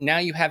so now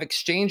you have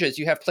exchanges.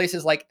 You have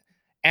places like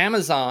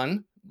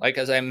Amazon, like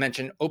as I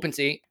mentioned,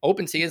 OpenSea.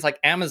 OpenSea is like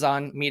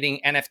Amazon meeting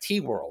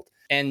NFT world.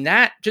 And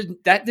that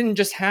didn't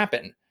just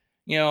happen.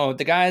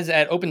 The guys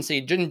at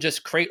OpenSea didn't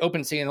just create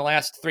OpenSea in the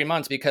last 3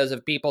 months because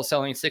of people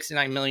selling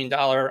 $69 million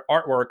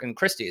artwork in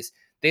Christie's.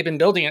 They've been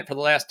building it for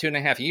the last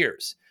 2.5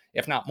 years,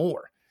 if not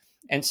more.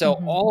 And so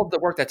all of the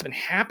work that's been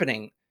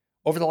happening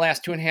over the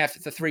last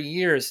 2.5 to 3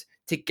 years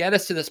to get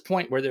us to this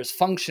point where there's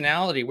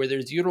functionality, where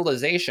there's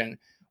utilization,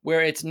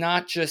 where it's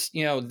not just,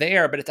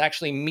 there, but it's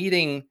actually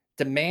meeting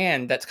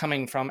demand that's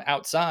coming from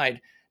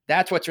outside.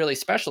 That's what's really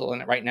special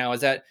in it right now,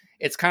 is that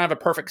it's kind of a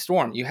perfect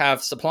storm. You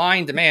have supply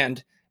and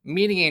demand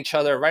meeting each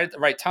other right at the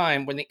right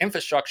time when the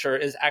infrastructure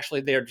is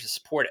actually there to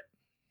support it.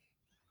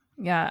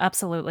 Yeah,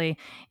 absolutely.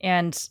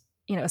 And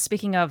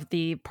speaking of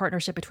the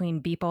partnership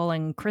between Beeple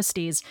and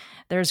Christie's,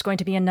 there's going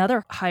to be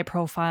another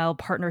high-profile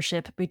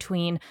partnership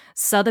between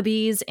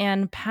Sotheby's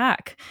and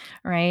PAC,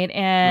 right?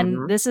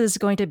 And this is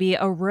going to be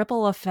a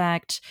ripple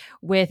effect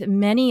with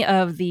many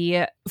of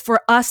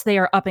for us, they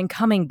are up and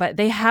coming, but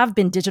they have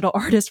been digital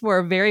artists for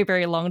a very,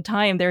 very long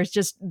time. They're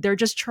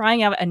just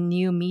trying out a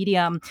new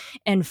medium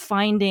and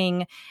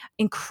finding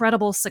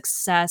incredible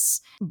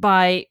success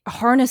by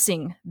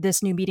harnessing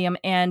this new medium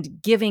and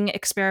giving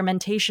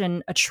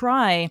experimentation a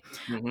try.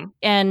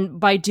 And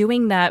by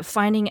doing that,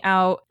 finding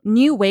out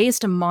new ways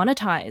to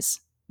monetize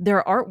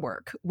their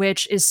artwork,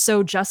 which is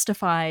so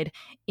justified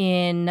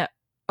in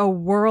a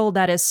world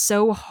that is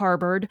so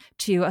harbored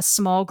to a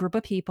small group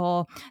of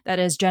people, that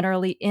is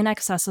generally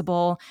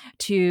inaccessible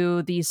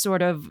to the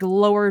sort of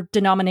lower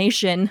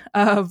denomination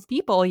of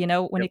people,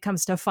 when it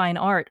comes to fine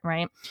art,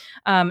 right?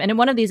 And in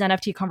one of these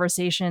NFT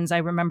conversations, I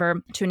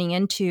remember tuning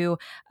into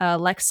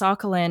Lex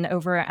Sokolin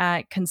over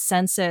at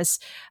Consensus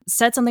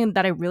said something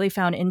that I really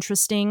found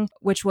interesting,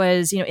 which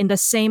was, in the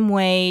same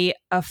way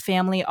a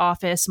family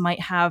office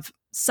might have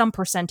some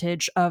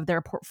percentage of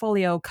their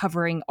portfolio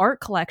covering art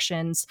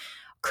collections,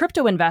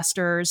 crypto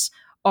investors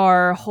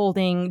are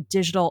holding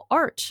digital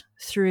art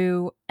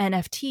through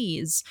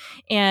NFTs.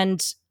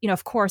 And,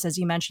 of course, as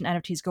you mentioned,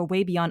 NFTs go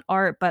way beyond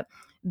art, but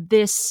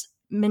this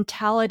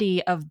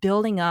mentality of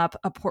building up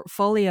a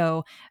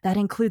portfolio that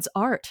includes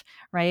art,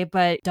 right,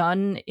 but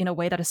done in a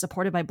way that is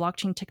supported by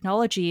blockchain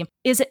technology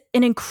is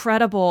an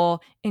incredible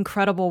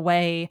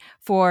way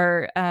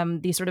for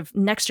the sort of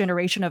next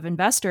generation of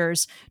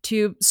investors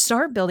to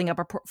start building up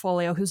a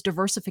portfolio whose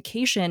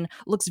diversification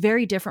looks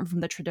very different from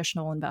the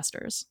traditional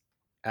investors.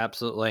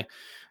 Absolutely.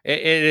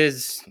 It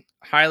is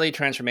highly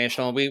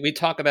transformational. We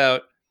talk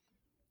about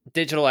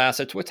digital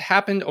assets. What's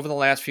happened over the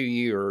last few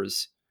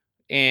years,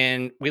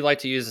 and we like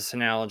to use this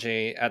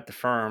analogy at the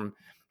firm,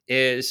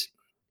 is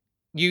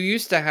you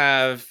used to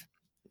have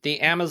the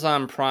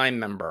Amazon Prime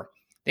member.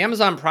 The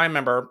Amazon Prime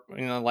member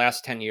in the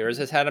last 10 years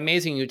has had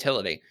amazing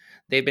utility.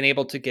 They've been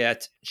able to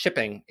get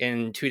shipping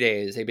in 2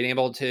 days. They've been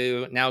able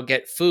to now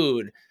get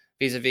food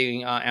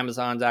vis-a-vis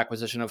Amazon's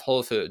acquisition of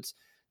Whole Foods.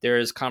 There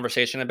is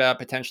conversation about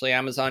potentially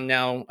Amazon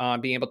now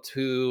being able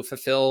to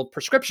fulfill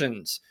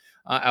prescriptions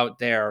out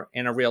there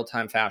in a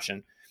real-time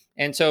fashion.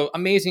 And so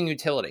amazing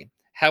utility.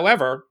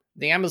 However,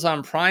 the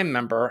Amazon Prime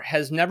member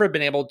has never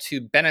been able to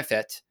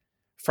benefit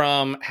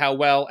from how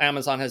well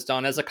Amazon has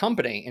done as a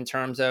company in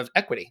terms of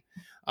equity,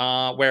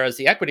 whereas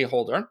the equity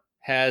holder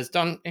has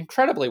done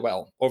incredibly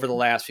well over the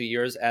last few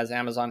years as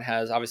Amazon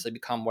has obviously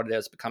become what it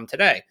has become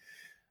today.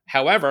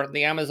 However,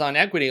 the Amazon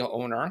equity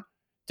owner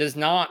does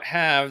not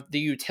have the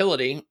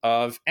utility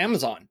of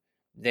Amazon.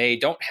 They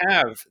don't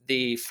have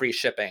the free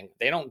shipping.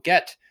 They don't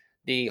get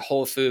the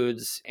Whole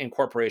Foods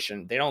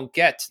incorporation. They don't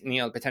get,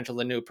 potential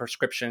the new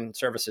prescription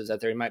services that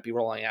they might be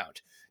rolling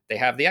out. They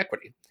have the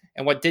equity.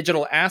 And what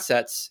digital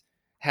assets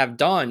have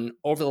done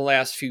over the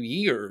last few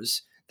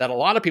years that a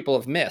lot of people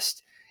have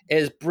missed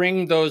is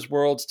bring those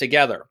worlds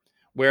together,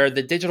 where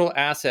the digital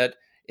asset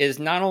is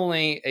not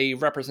only a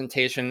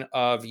representation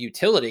of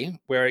utility,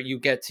 where you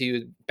get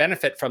to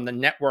benefit from the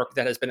network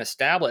that has been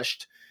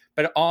established,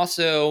 but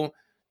also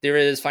there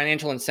is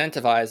financial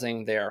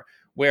incentivizing there,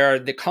 where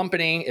the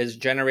company is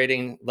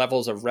generating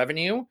levels of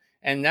revenue,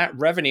 and that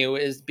revenue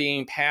is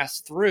being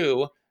passed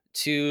through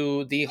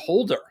to the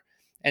holder.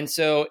 And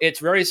so it's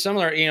very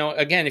similar,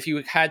 again, if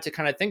you had to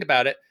kind of think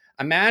about it,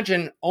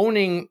 imagine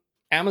owning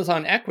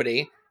Amazon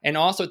equity and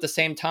also at the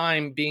same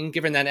time being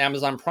given that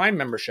Amazon Prime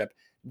membership.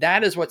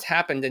 That is what's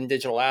happened in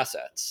digital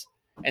assets.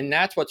 And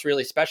that's what's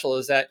really special,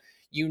 is that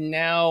you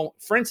now,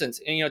 for instance,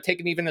 take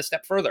it even a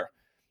step further,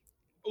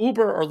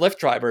 Uber or Lyft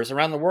drivers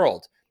around the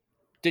world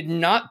did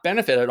not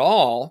benefit at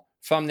all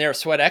from their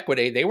sweat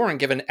equity. They weren't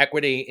given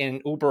equity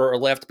in Uber or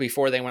Lyft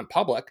before they went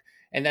public.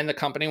 And then the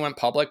company went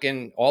public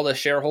and all the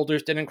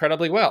shareholders did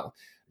incredibly well.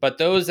 But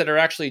those that are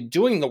actually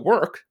doing the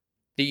work,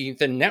 the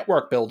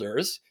network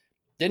builders,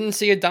 didn't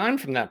see a dime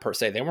from that per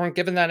se. They weren't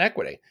given that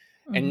equity.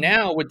 Mm-hmm. And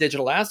now with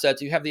digital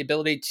assets, you have the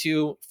ability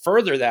to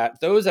further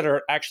that. Those that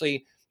are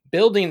actually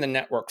building the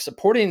network,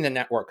 supporting the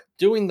network,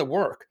 doing the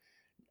work,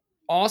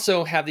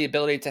 also have the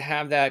ability to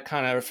have that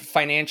kind of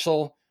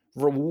financial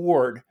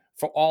reward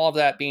for all of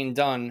that being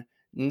done.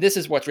 And this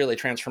is what's really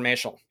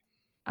transformational.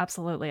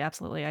 Absolutely.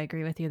 Absolutely. I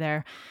agree with you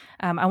there.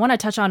 I want to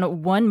touch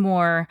on one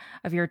more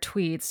of your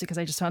tweets because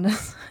I just found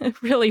this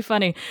really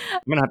funny. I'm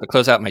going to have to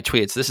close out my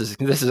tweets.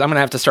 I'm going to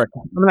have to start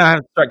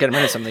getting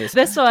rid of some of these.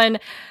 This one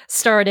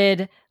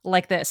started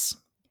like this.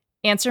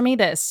 Answer me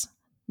this.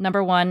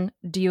 Number one,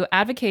 do you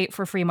advocate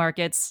for free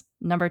markets?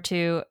 Number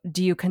 2,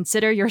 do you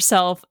consider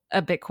yourself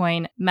a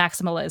Bitcoin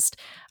maximalist?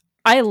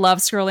 I love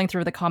scrolling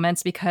through the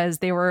comments because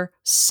they were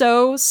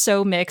so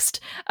mixed.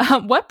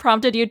 What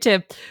prompted you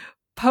to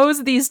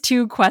pose these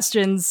two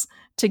questions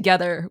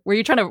together? Were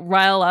you trying to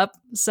rile up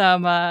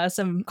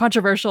some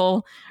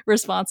controversial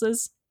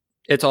responses?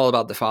 It's all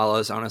about the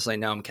follows, honestly.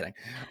 No, I'm kidding.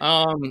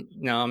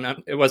 No, I'm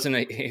not. It wasn't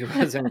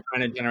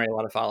trying to generate a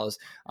lot of follows.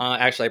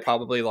 Actually, I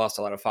probably lost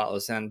a lot of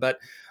follows then. But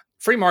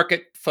free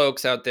market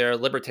folks out there,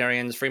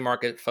 libertarians, free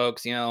market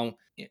folks,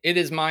 it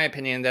is my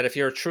opinion that if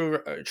you're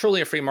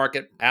truly a free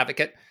market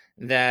advocate,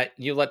 that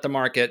you let the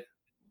market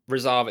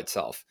resolve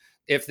itself.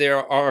 If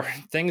there are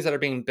things that are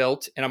being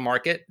built in a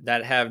market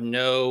that have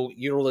no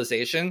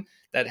utilization,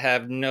 that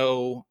have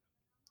no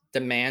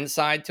demand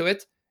side to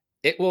it,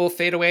 it will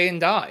fade away and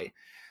die.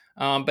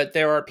 But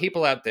there are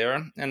people out there,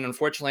 and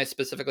unfortunately,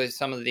 specifically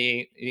some of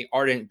the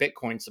ardent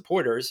Bitcoin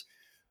supporters,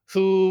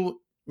 who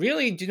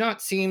really do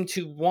not seem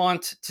to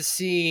want to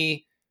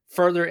see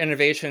further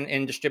innovation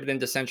in distributed and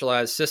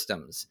decentralized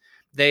systems.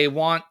 They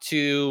want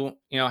to,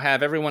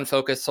 have everyone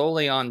focus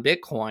solely on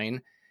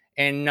Bitcoin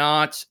and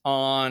not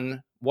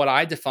on what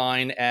I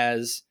define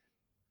as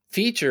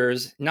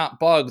features, not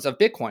bugs of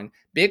Bitcoin.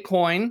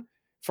 Bitcoin,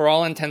 for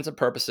all intents and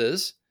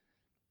purposes,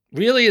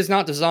 really is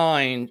not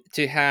designed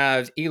to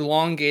have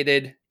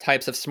elongated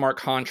types of smart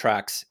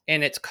contracts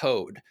in its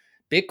code.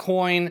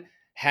 Bitcoin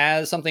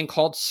has something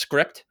called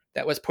script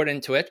that was put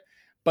into it,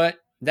 but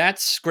that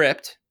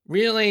script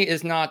really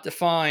is not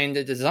defined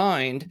and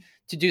designed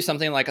to do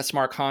something like a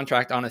smart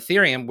contract on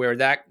Ethereum, where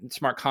that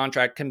smart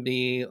contract can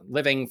be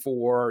living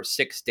for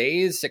 6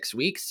 days, 6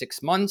 weeks,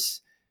 6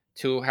 months,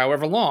 to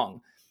however long.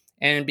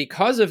 And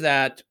because of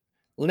that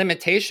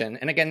limitation,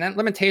 and again, that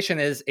limitation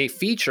is a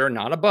feature,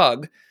 not a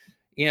bug,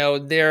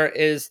 there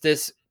is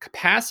this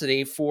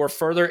capacity for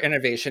further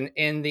innovation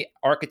in the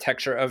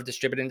architecture of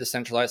distributed and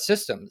decentralized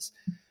systems.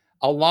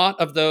 A lot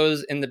of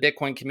those in the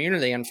Bitcoin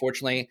community,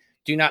 unfortunately,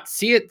 do not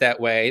see it that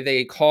way.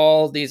 They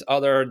call these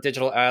other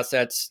digital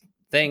assets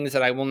things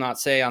that I will not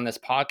say on this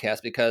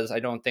podcast because I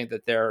don't think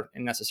that they're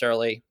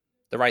necessarily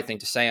the right thing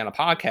to say on a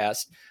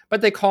podcast,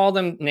 but they call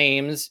them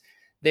names.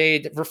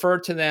 They refer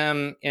to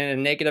them in a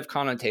negative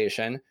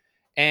connotation.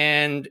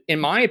 And in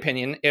my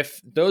opinion,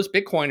 if those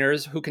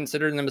Bitcoiners who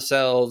consider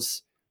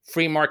themselves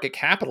free market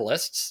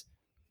capitalists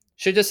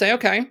should just say,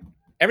 okay,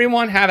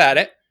 everyone have at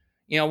it.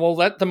 We'll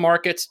let the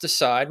markets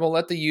decide. We'll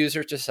let the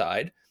users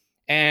decide.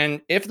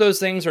 And if those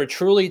things are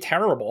truly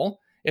terrible,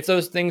 if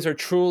those things are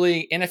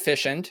truly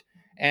inefficient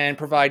and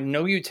provide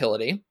no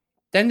utility,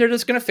 then they're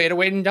just going to fade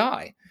away and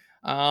die.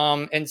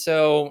 And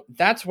so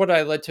that's what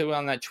I led to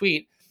on that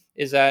tweet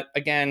is that,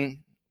 again,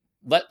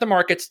 let the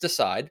markets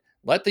decide.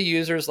 Let the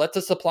users, let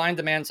the supply and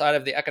demand side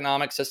of the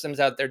economic systems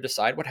out there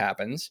decide what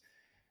happens.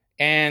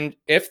 And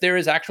if there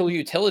is actual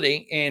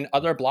utility in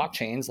other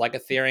blockchains like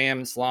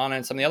Ethereum, Solana,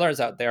 and some of the others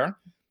out there,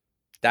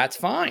 that's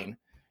fine.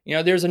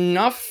 There's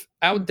enough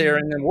out there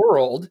in the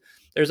world.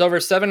 There's over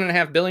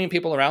 7.5 billion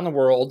people around the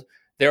world.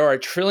 There are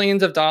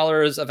trillions of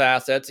dollars of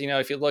assets.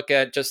 If you look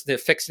at just the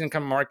fixed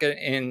income market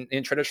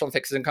in traditional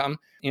fixed income,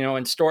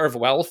 in store of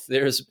wealth,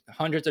 there's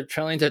hundreds of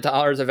trillions of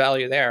dollars of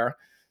value there.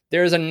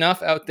 There's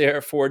enough out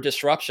there for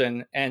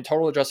disruption and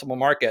total addressable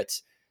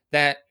markets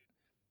that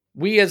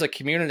we as a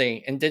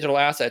community in digital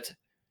assets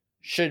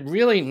should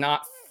really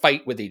not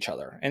fight with each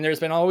other. And there's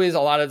been always a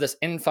lot of this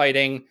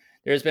infighting.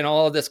 There's been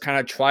all of this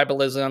kind of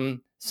tribalism.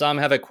 Some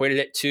have equated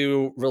it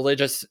to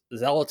religious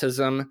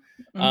zealotism.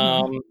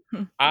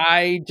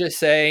 I just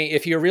say,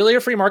 if you're really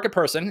a free market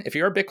person, if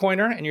you're a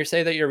Bitcoiner and you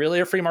say that you're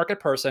really a free market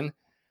person,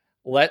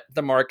 let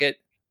the market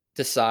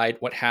decide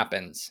what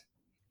happens.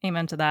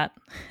 Amen to that.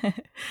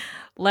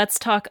 Let's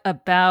talk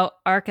about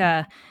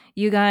Arca.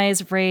 You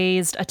guys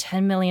raised a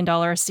 $10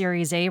 million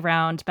Series A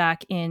round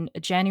back in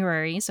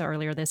January, so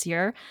earlier this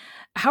year.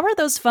 How are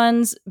those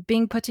funds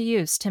being put to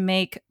use to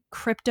make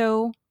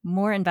crypto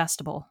more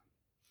investable?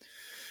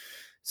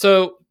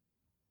 So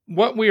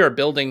what we are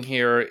building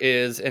here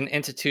is an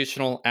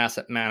institutional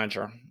asset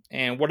manager.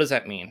 And what does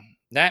that mean?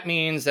 That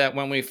means that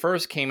when we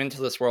first came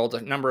into this world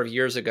a number of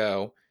years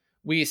ago,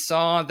 we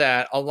saw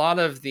that a lot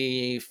of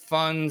the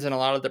funds and a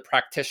lot of the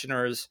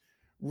practitioners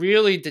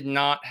really did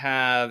not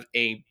have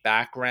a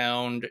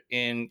background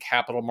in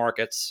capital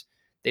markets.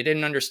 They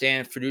didn't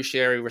understand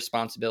fiduciary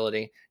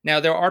responsibility. Now,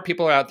 there are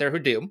people out there who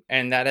do,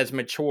 and that has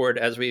matured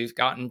as we've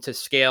gotten to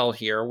scale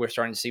here. We're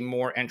starting to see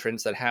more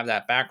entrants that have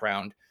that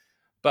background.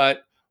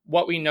 But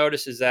what we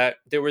noticed is that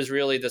there was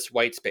really this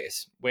white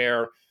space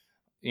where,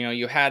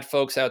 you had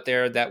folks out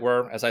there that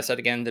were, as I said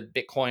again, the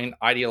Bitcoin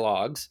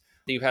ideologues.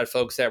 You had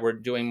folks that were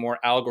doing more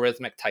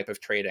algorithmic type of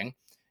trading.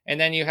 And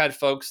then you had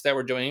folks that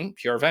were doing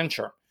pure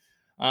venture.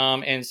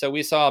 And so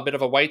we saw a bit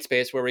of a white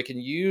space where we can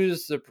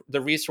use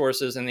the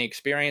resources and the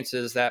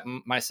experiences that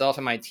myself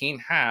and my team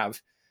have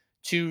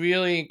to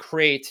really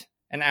create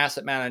an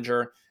asset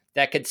manager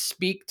that could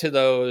speak to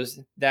those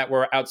that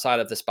were outside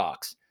of this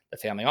box, the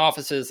family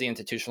offices, the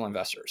institutional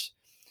investors.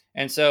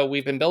 And so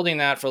we've been building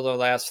that for the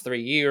last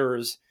 3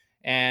 years.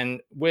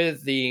 And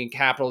with the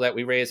capital that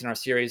we raised in our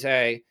Series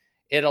A,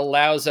 it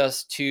allows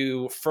us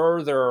to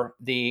further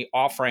the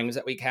offerings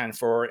that we can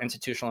for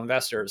institutional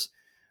investors.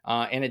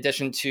 In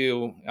addition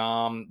to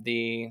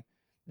the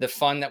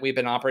fund that we've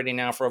been operating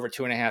now for over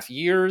 2.5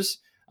 years,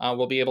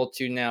 we'll be able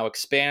to now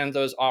expand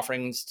those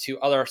offerings to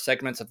other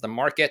segments of the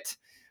market.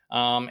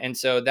 And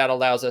so that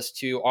allows us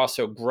to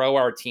also grow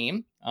our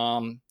team.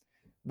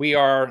 We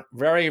are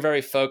very,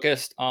 very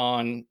focused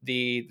on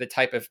the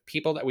type of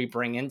people that we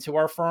bring into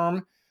our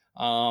firm.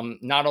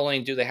 Not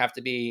only do they have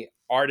to be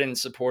ardent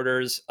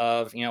supporters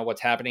of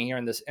what's happening here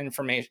in this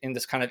information, in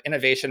this kind of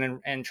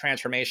innovation and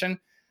transformation,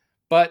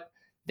 but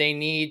they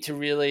need to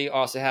really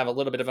also have a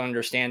little bit of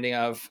understanding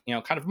of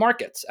kind of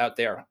markets out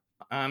there.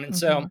 And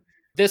so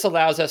this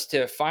allows us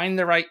to find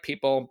the right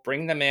people,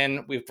 bring them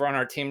in. We've grown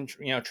our team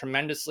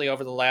tremendously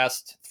over the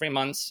last 3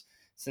 months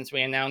since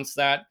we announced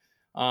that.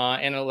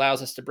 And it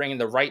allows us to bring in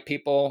the right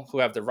people who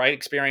have the right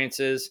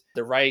experiences,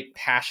 the right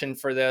passion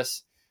for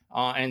this.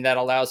 And that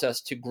allows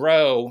us to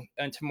grow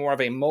into more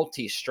of a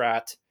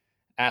multi-strat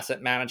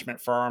asset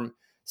management firm,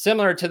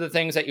 similar to the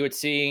things that you would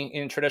see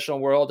in traditional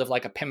world of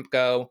like a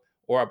PIMCO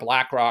or a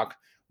BlackRock,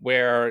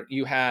 where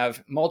you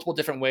have multiple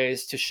different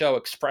ways to show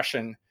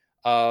expression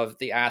of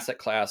the asset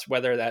class,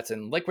 whether that's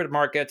in liquid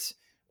markets,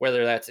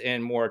 whether that's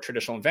in more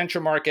traditional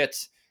venture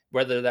markets,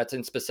 whether that's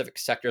in specific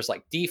sectors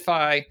like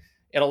DeFi.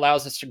 It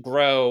allows us to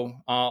grow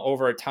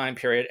over a time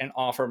period and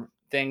offer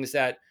things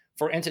that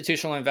for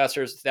institutional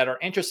investors that are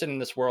interested in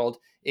this world,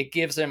 it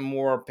gives them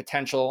more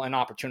potential and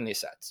opportunity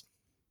sets.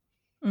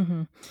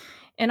 Mm-hmm.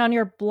 And on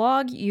your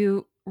blog,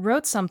 you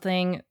wrote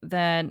something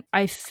that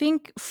I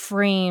think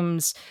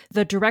frames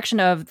the direction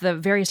of the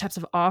various types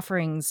of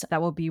offerings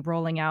that will be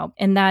rolling out.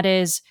 And that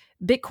is,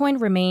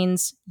 Bitcoin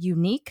remains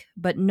unique,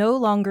 but no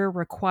longer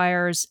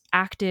requires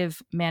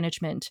active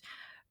management.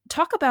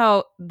 Talk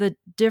about the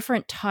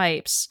different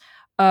types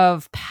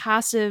of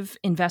passive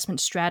investment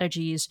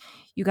strategies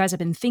you guys have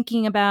been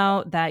thinking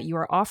about, that you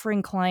are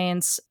offering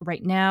clients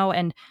right now,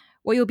 and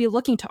what you'll be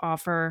looking to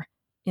offer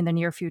in the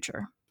near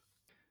future.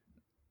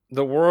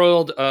 The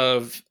world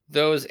of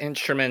those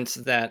instruments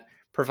that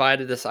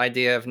provided this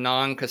idea of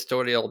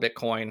non-custodial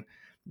Bitcoin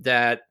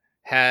that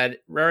had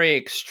very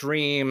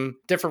extreme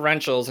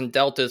differentials and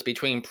deltas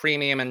between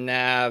premium and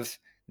NAV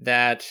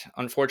that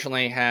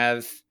unfortunately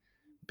have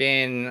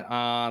been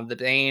the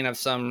bane of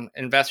some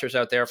investors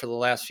out there for the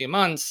last few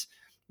months.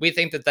 We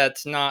think that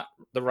that's not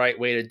the right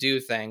way to do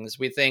things.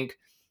 We think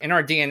in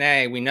our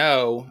DNA, we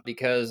know,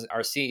 because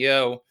our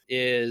CEO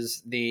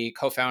is the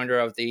co-founder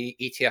of the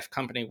ETF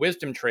company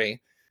WisdomTree,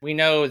 we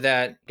know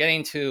that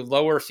getting to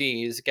lower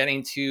fees,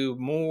 getting to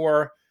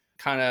more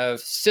kind of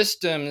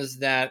systems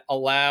that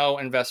allow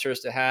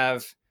investors to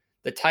have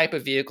the type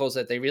of vehicles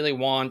that they really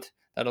want,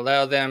 that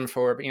allow them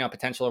for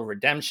potential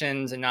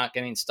redemptions and not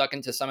getting stuck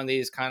into some of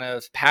these kind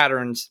of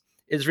patterns,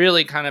 is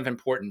really kind of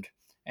important.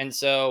 And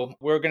so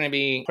we're going to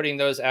be putting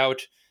those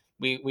out.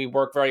 We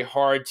work very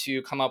hard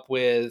to come up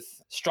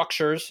with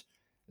structures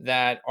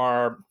that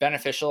are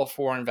beneficial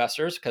for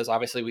investors, because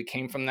obviously we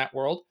came from that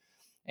world,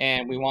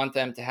 and we want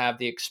them to have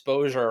the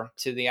exposure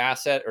to the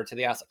asset or to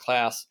the asset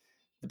class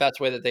the best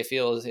way that they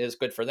feel is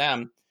good for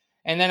them.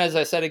 And then, as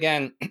I said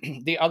again,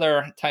 the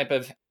other type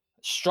of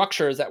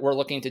structures that we're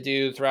looking to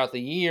do throughout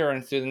the year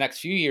and through the next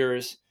few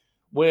years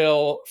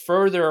will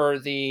further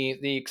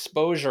the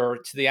exposure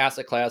to the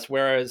asset class,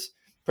 whereas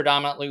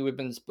predominantly we've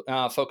been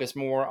focused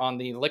more on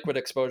the liquid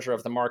exposure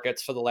of the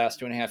markets for the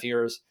last 2.5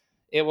 years.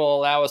 It will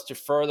allow us to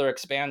further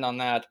expand on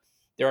that.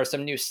 There are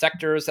some new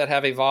sectors that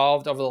have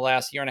evolved over the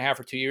last 1.5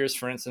 or 2 years,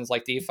 for instance,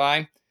 like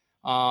DeFi,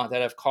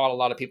 that have caught a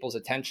lot of people's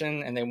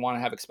attention, and they want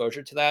to have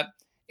exposure to that.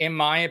 In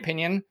my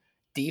opinion,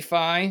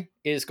 DeFi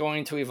is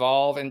going to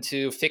evolve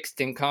into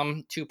fixed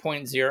income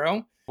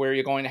 2.0, where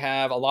you're going to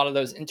have a lot of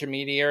those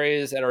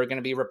intermediaries that are going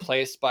to be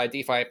replaced by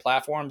DeFi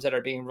platforms that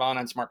are being run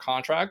on smart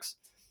contracts.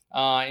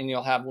 And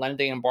you'll have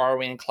lending and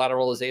borrowing and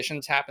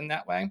collateralizations happen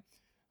that way.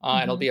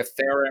 It'll be a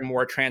fairer and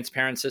more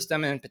transparent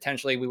system, and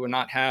potentially we would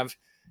not have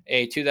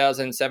a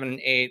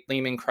 2007-8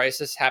 Lehman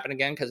crisis happen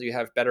again, because you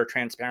have better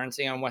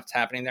transparency on what's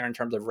happening there in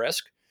terms of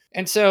risk.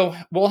 And so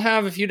we'll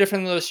have a few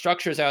different of those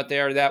structures out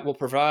there that will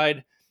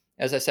provide,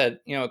 as I said,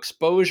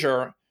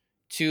 exposure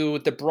to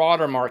the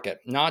broader market,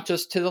 not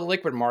just to the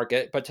liquid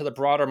market, but to the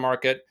broader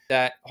market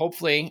that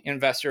hopefully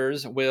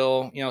investors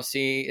will,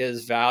 see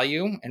is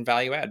value and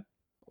value add.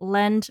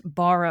 Lend,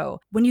 borrow.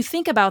 When you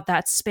think about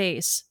that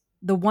space,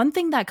 the one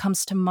thing that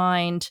comes to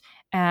mind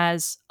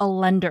as a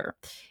lender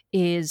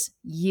is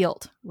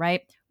yield,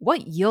 right?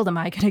 What yield am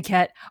I going to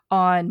get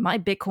on my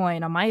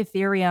Bitcoin, on my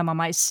Ethereum, on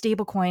my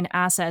stablecoin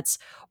assets?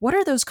 What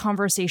are those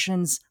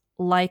conversations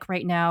like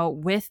right now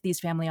with these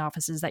family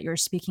offices that you're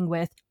speaking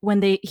with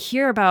when they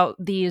hear about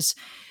these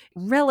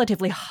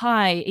relatively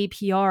high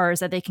APRs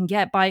that they can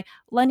get by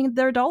lending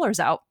their dollars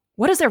out?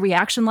 What is their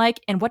reaction like,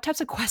 and what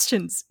types of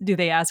questions do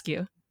they ask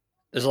you?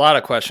 There's a lot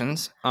of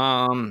questions.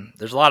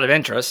 There's a lot of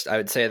interest. I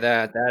would say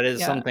that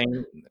is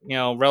something,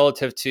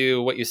 relative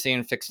to what you see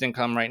in fixed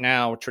income right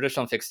now,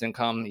 traditional fixed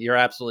income. You're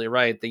absolutely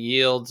right. The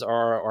yields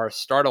are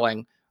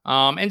startling.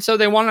 And so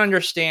they want to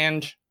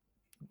understand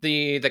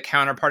the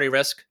counterparty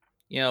risk.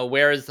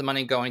 Where is the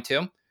money going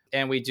to?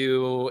 And we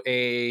do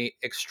a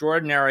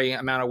extraordinary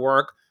amount of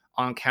work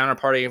on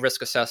counterparty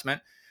risk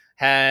assessment.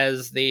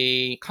 Has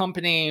the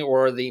company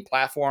or the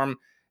platform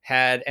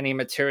had any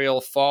material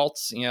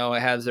faults?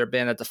 Has there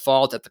been a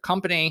default at the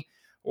company?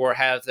 Or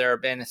have there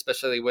been,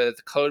 especially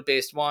with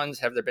code-based ones,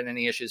 have there been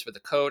any issues with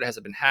the code? Has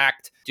it been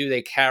hacked? Do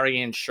they carry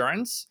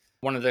insurance?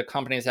 One of the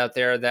companies out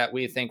there that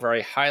we think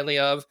very highly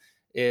of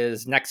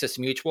is Nexus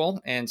Mutual.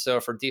 And so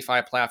for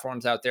DeFi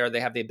platforms out there, they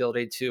have the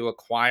ability to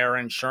acquire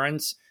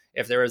insurance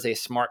if there is a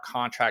smart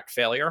contract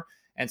failure.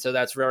 And so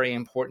that's very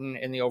important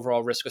in the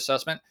overall risk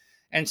assessment.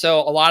 And so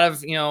a lot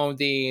of,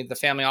 the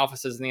family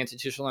offices and the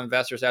institutional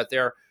investors out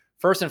there,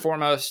 first and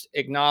foremost,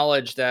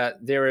 acknowledge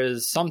that there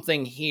is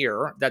something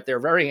here that they're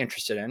very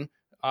interested in.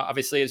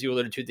 Obviously, as you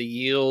alluded to, the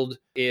yield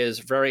is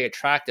very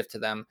attractive to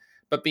them.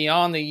 But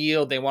beyond the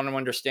yield, they want to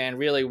understand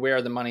really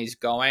where the money's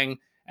going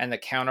and the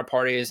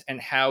counterparties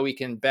and how we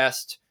can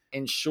best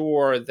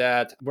ensure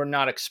that we're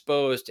not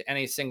exposed to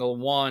any single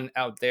one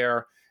out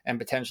there and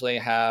potentially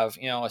have,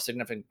 a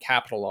significant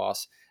capital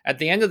loss. At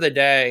the end of the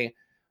day,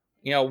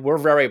 we're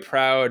very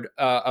proud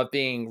of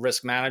being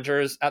risk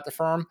managers at the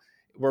firm.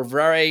 We're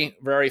very,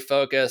 very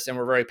focused and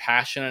we're very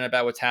passionate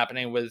about what's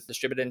happening with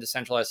distributed and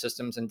decentralized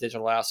systems and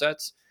digital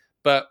assets.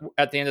 But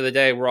at the end of the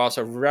day, we're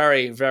also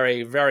very,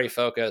 very, very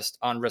focused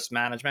on risk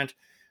management.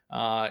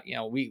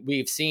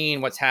 We've seen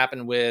what's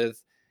happened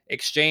with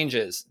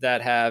exchanges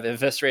that have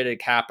eviscerated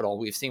capital.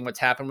 We've seen what's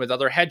happened with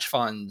other hedge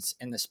funds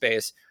in the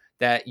space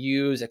that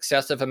use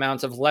excessive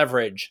amounts of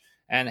leverage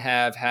and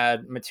have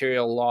had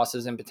material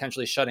losses and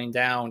potentially shutting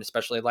down,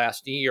 especially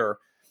last year.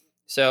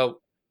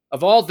 So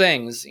of all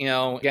things,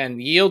 again,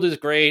 yield is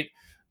great,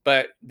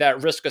 but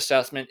that risk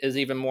assessment is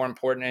even more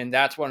important. And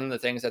that's one of the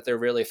things that they're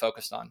really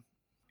focused on.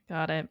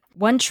 Got it.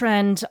 One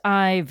trend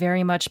I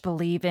very much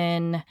believe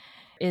in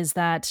is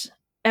that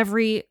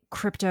every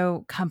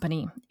crypto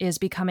company is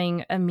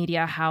becoming a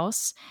media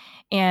house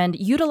and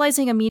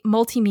utilizing a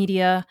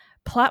multimedia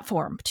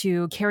platform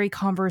to carry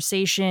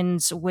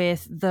conversations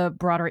with the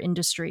broader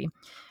industry.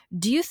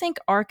 Do you think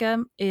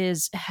Arca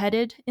is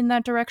headed in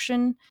that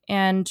direction?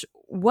 And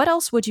what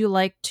else would you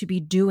like to be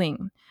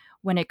doing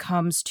when it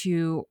comes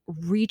to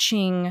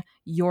reaching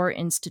your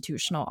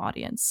institutional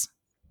audience?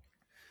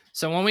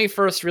 So when we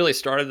first really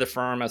started the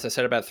firm, as I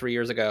said, about 3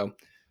 years ago,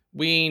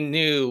 we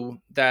knew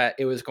that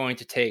it was going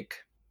to take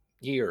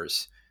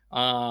years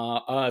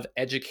of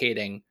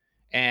educating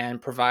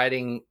and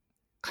providing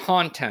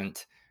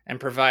content and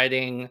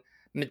providing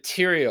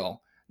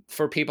material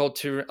for people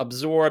to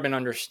absorb and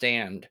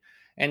understand.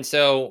 And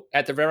so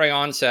at the very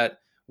onset,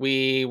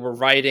 we were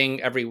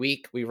writing every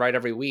week. We write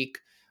every week.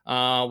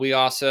 We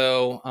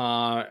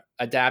also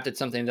adapted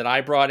something that I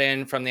brought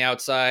in from the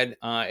outside.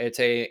 It's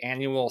an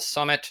annual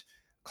summit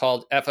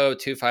called FO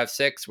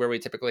 256, where we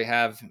typically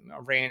have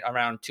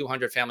around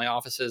 200 family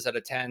offices that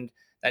attend,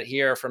 that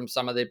hear from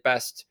some of the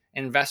best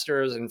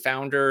investors and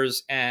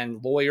founders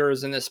and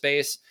lawyers in this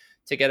space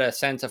to get a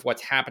sense of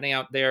what's happening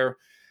out there.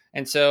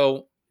 And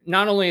so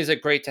not only is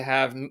it great to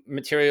have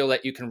material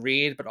that you can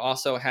read, but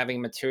also having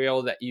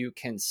material that you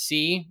can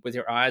see with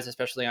your eyes,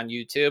 especially on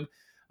YouTube.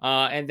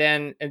 And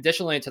then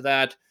additionally to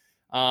that,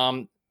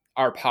 our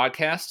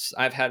podcasts.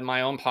 I've had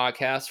my own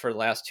podcast for the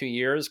last 2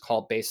 years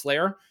called Base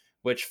Layer,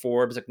 which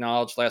Forbes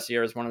acknowledged last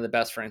year as one of the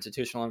best for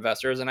institutional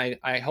investors. And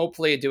I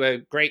hopefully do a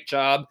great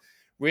job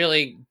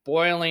really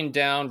boiling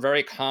down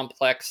very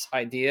complex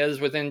ideas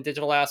within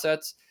digital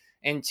assets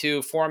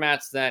into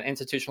formats that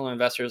institutional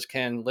investors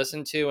can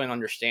listen to and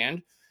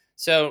understand.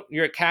 So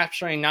you're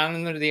capturing not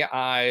only the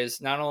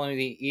eyes, not only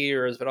the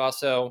ears, but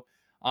also,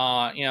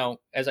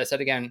 as I said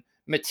again,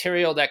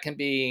 material that can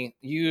be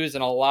used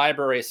in a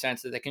library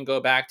sense that they can go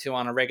back to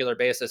on a regular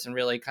basis and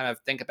really kind of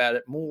think about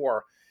it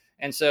more.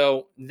 And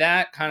so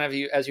that kind of,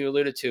 as you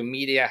alluded to,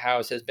 media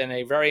house has been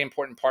a very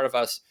important part of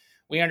us.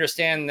 We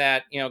understand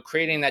that,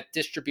 creating that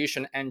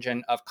distribution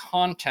engine of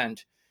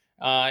content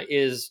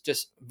is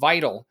just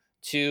vital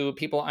to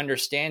people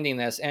understanding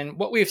this. And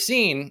what we've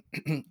seen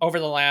over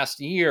the last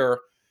year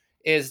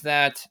is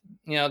that,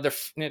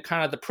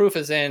 the proof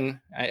is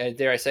in,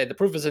 dare I say, the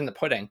proof is in the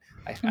pudding.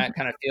 I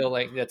kind of feel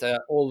like that's an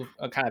old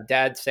kind of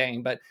dad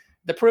saying, but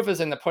the proof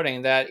is in the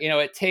pudding that,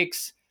 it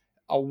takes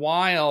a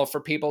while for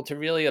people to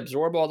really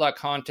absorb all that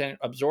content,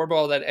 absorb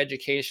all that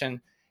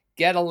education,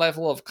 get a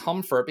level of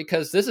comfort,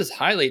 because this is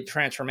highly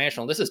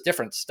transformational. This is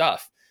different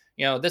stuff.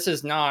 This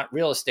is not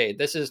real estate.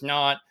 This is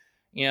not,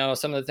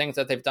 some of the things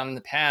that they've done in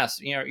the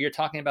past. You're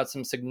talking about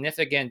some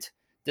significant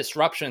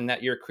disruption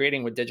that you're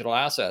creating with digital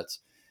assets.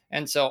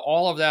 And so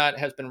all of that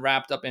has been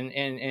wrapped up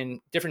in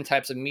different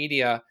types of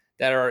media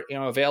that are,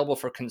 available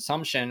for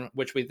consumption,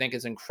 which we think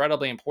is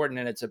incredibly important.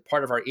 And it's a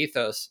part of our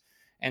ethos.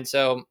 And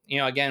so,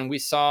 again, we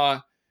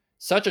saw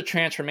such a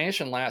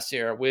transformation last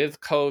year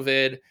with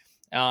COVID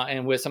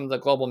and with some of the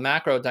global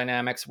macro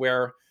dynamics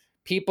where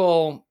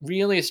people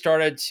really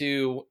started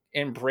to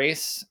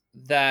embrace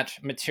that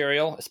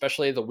material,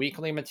 especially the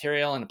weekly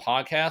material and the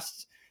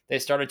podcasts. They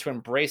started to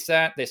embrace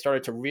that. They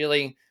started to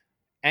really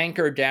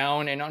anchor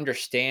down and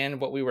understand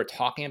what we were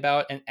talking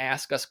about and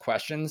ask us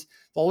questions.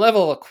 The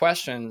level of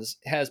questions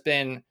has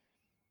been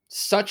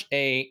such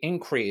a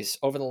increase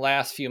over the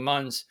last few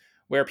months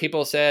where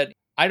people said,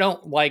 I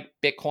don't like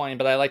Bitcoin,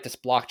 but I like this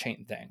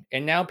blockchain thing.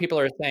 And now people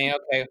are saying,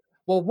 okay,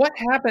 well, what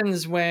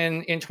happens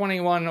when in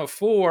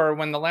 2104,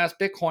 when the last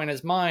Bitcoin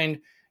is mined,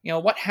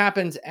 what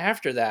happens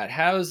after that?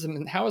 How is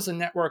the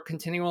network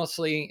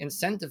continuously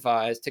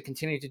incentivized to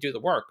continue to do the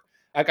work?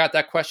 I got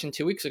that question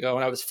 2 weeks ago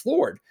and I was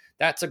floored.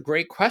 That's a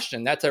great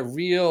question. That's a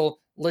real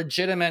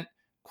legitimate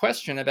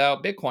question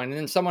about Bitcoin. And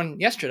then someone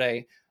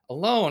yesterday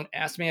alone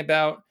asked me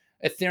about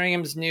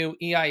Ethereum's new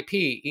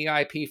EIP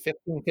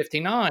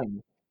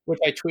 1559, which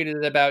I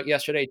tweeted about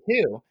yesterday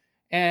too.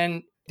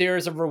 And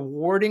there's a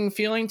rewarding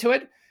feeling to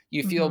it.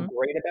 You feel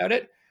great about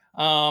it.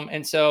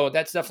 And so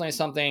that's definitely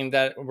something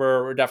that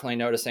we're definitely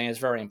noticing is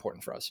very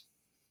important for us.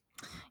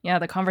 Yeah,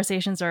 the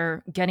conversations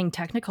are getting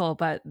technical,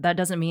 but that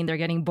doesn't mean they're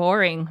getting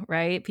boring,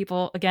 right?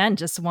 People, again,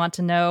 just want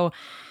to know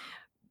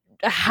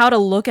how to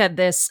look at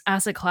this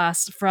asset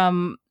class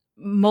from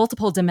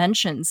multiple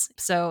dimensions.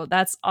 So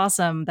that's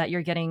awesome that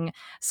you're getting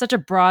such a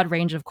broad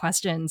range of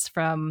questions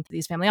from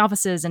these family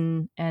offices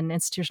and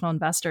institutional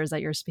investors that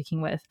you're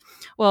speaking with.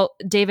 Well,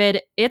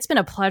 David, it's been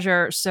a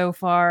pleasure so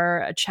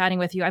far chatting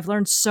with you. I've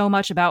learned so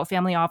much about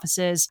family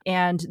offices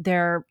and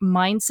their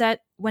mindset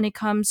when it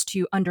comes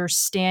to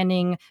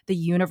understanding the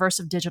universe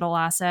of digital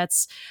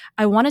assets.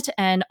 I wanted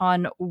to end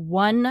on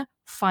one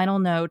final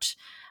note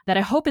that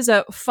I hope is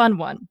a fun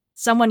one.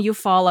 Someone you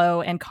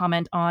follow and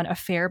comment on a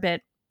fair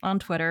bit on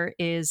Twitter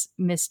is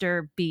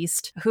Mr.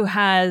 Beast, who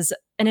has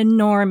an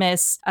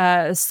enormous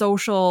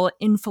social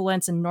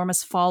influence,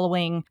 enormous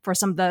following for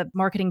some of the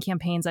marketing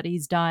campaigns that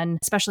he's done,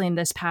 especially in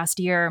this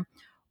past year.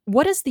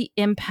 What is the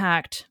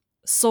impact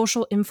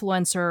social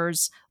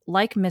influencers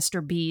like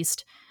Mr.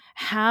 Beast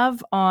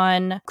have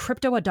on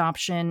crypto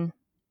adoption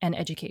and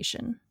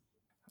education?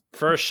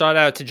 First, shout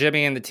out to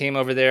Jimmy and the team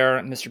over there,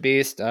 Mr.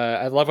 Beast.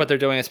 I love what they're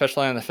doing,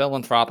 especially on the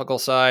philanthropical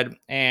side.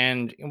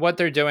 And what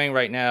they're doing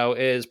right now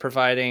is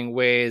providing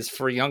ways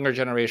for younger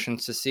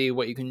generations to see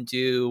what you can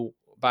do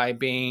by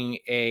being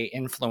a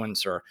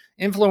influencer.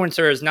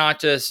 Influencer is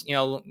not just,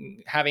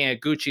 having a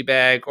Gucci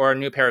bag or a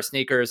new pair of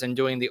sneakers and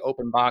doing the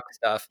open box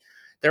stuff.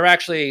 They're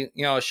actually,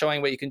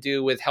 showing what you can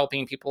do with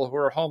helping people who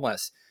are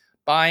homeless,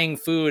 buying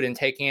food and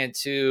taking it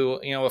to,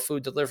 a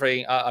food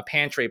delivery, a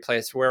pantry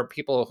place where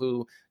people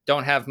who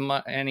don't have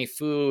any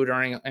food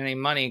or any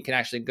money can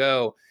actually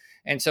go.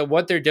 And so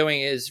what they're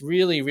doing is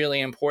really, really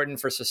important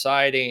for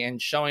society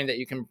and showing that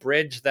you can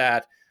bridge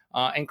that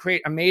and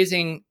create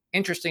amazing,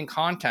 interesting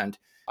content.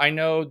 I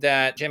know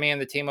that Jimmy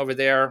and the team over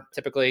there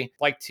typically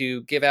like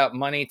to give out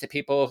money to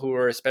people who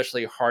are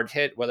especially hard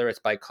hit, whether it's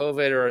by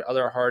COVID or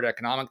other hard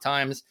economic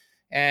times.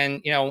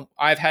 And,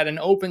 I've had an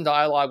open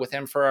dialogue with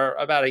him for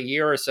about a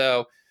year or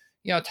so,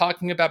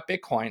 talking about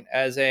Bitcoin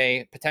as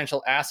a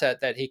potential asset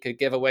that he could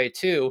give away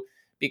too,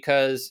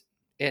 because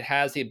it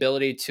has the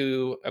ability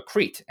to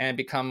accrete and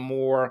become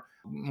more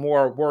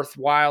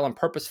worthwhile and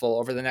purposeful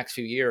over the next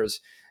few years.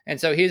 And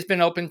so he's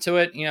been open to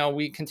it.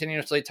 We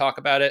continuously talk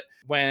about it.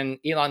 When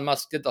Elon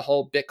Musk did the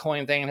whole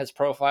Bitcoin thing in his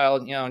profile,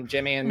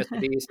 Jimmy and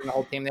Mr. Beast and the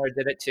whole team there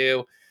did it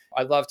too.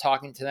 I love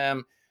talking to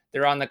them.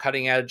 They're on the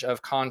cutting edge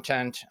of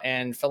content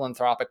and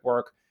philanthropic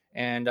work.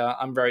 And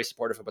I'm very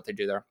supportive of what they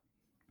do there.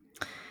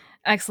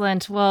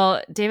 Excellent.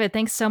 Well, David,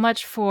 thanks so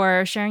much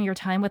for sharing your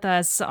time with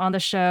us on the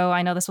show.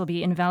 I know this will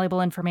be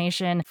invaluable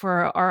information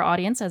for our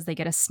audience as they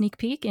get a sneak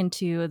peek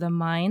into the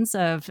minds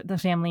of the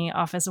family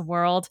office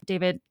world.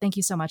 David, thank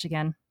you so much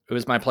again. It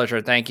was my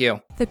pleasure. Thank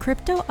you. The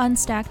Crypto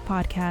Unstacked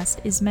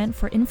podcast is meant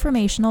for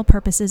informational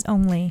purposes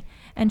only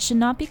and should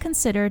not be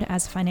considered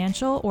as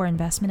financial or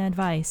investment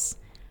advice.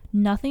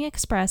 Nothing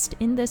expressed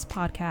in this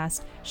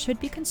podcast should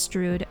be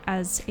construed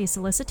as a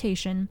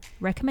solicitation,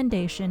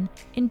 recommendation,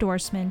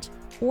 endorsement,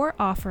 or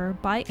offer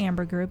by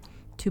Amber Group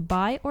to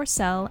buy or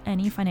sell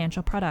any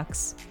financial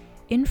products.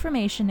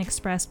 Information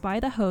expressed by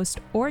the host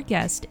or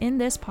guest in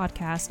this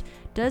podcast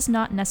does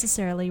not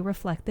necessarily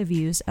reflect the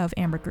views of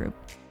Amber Group.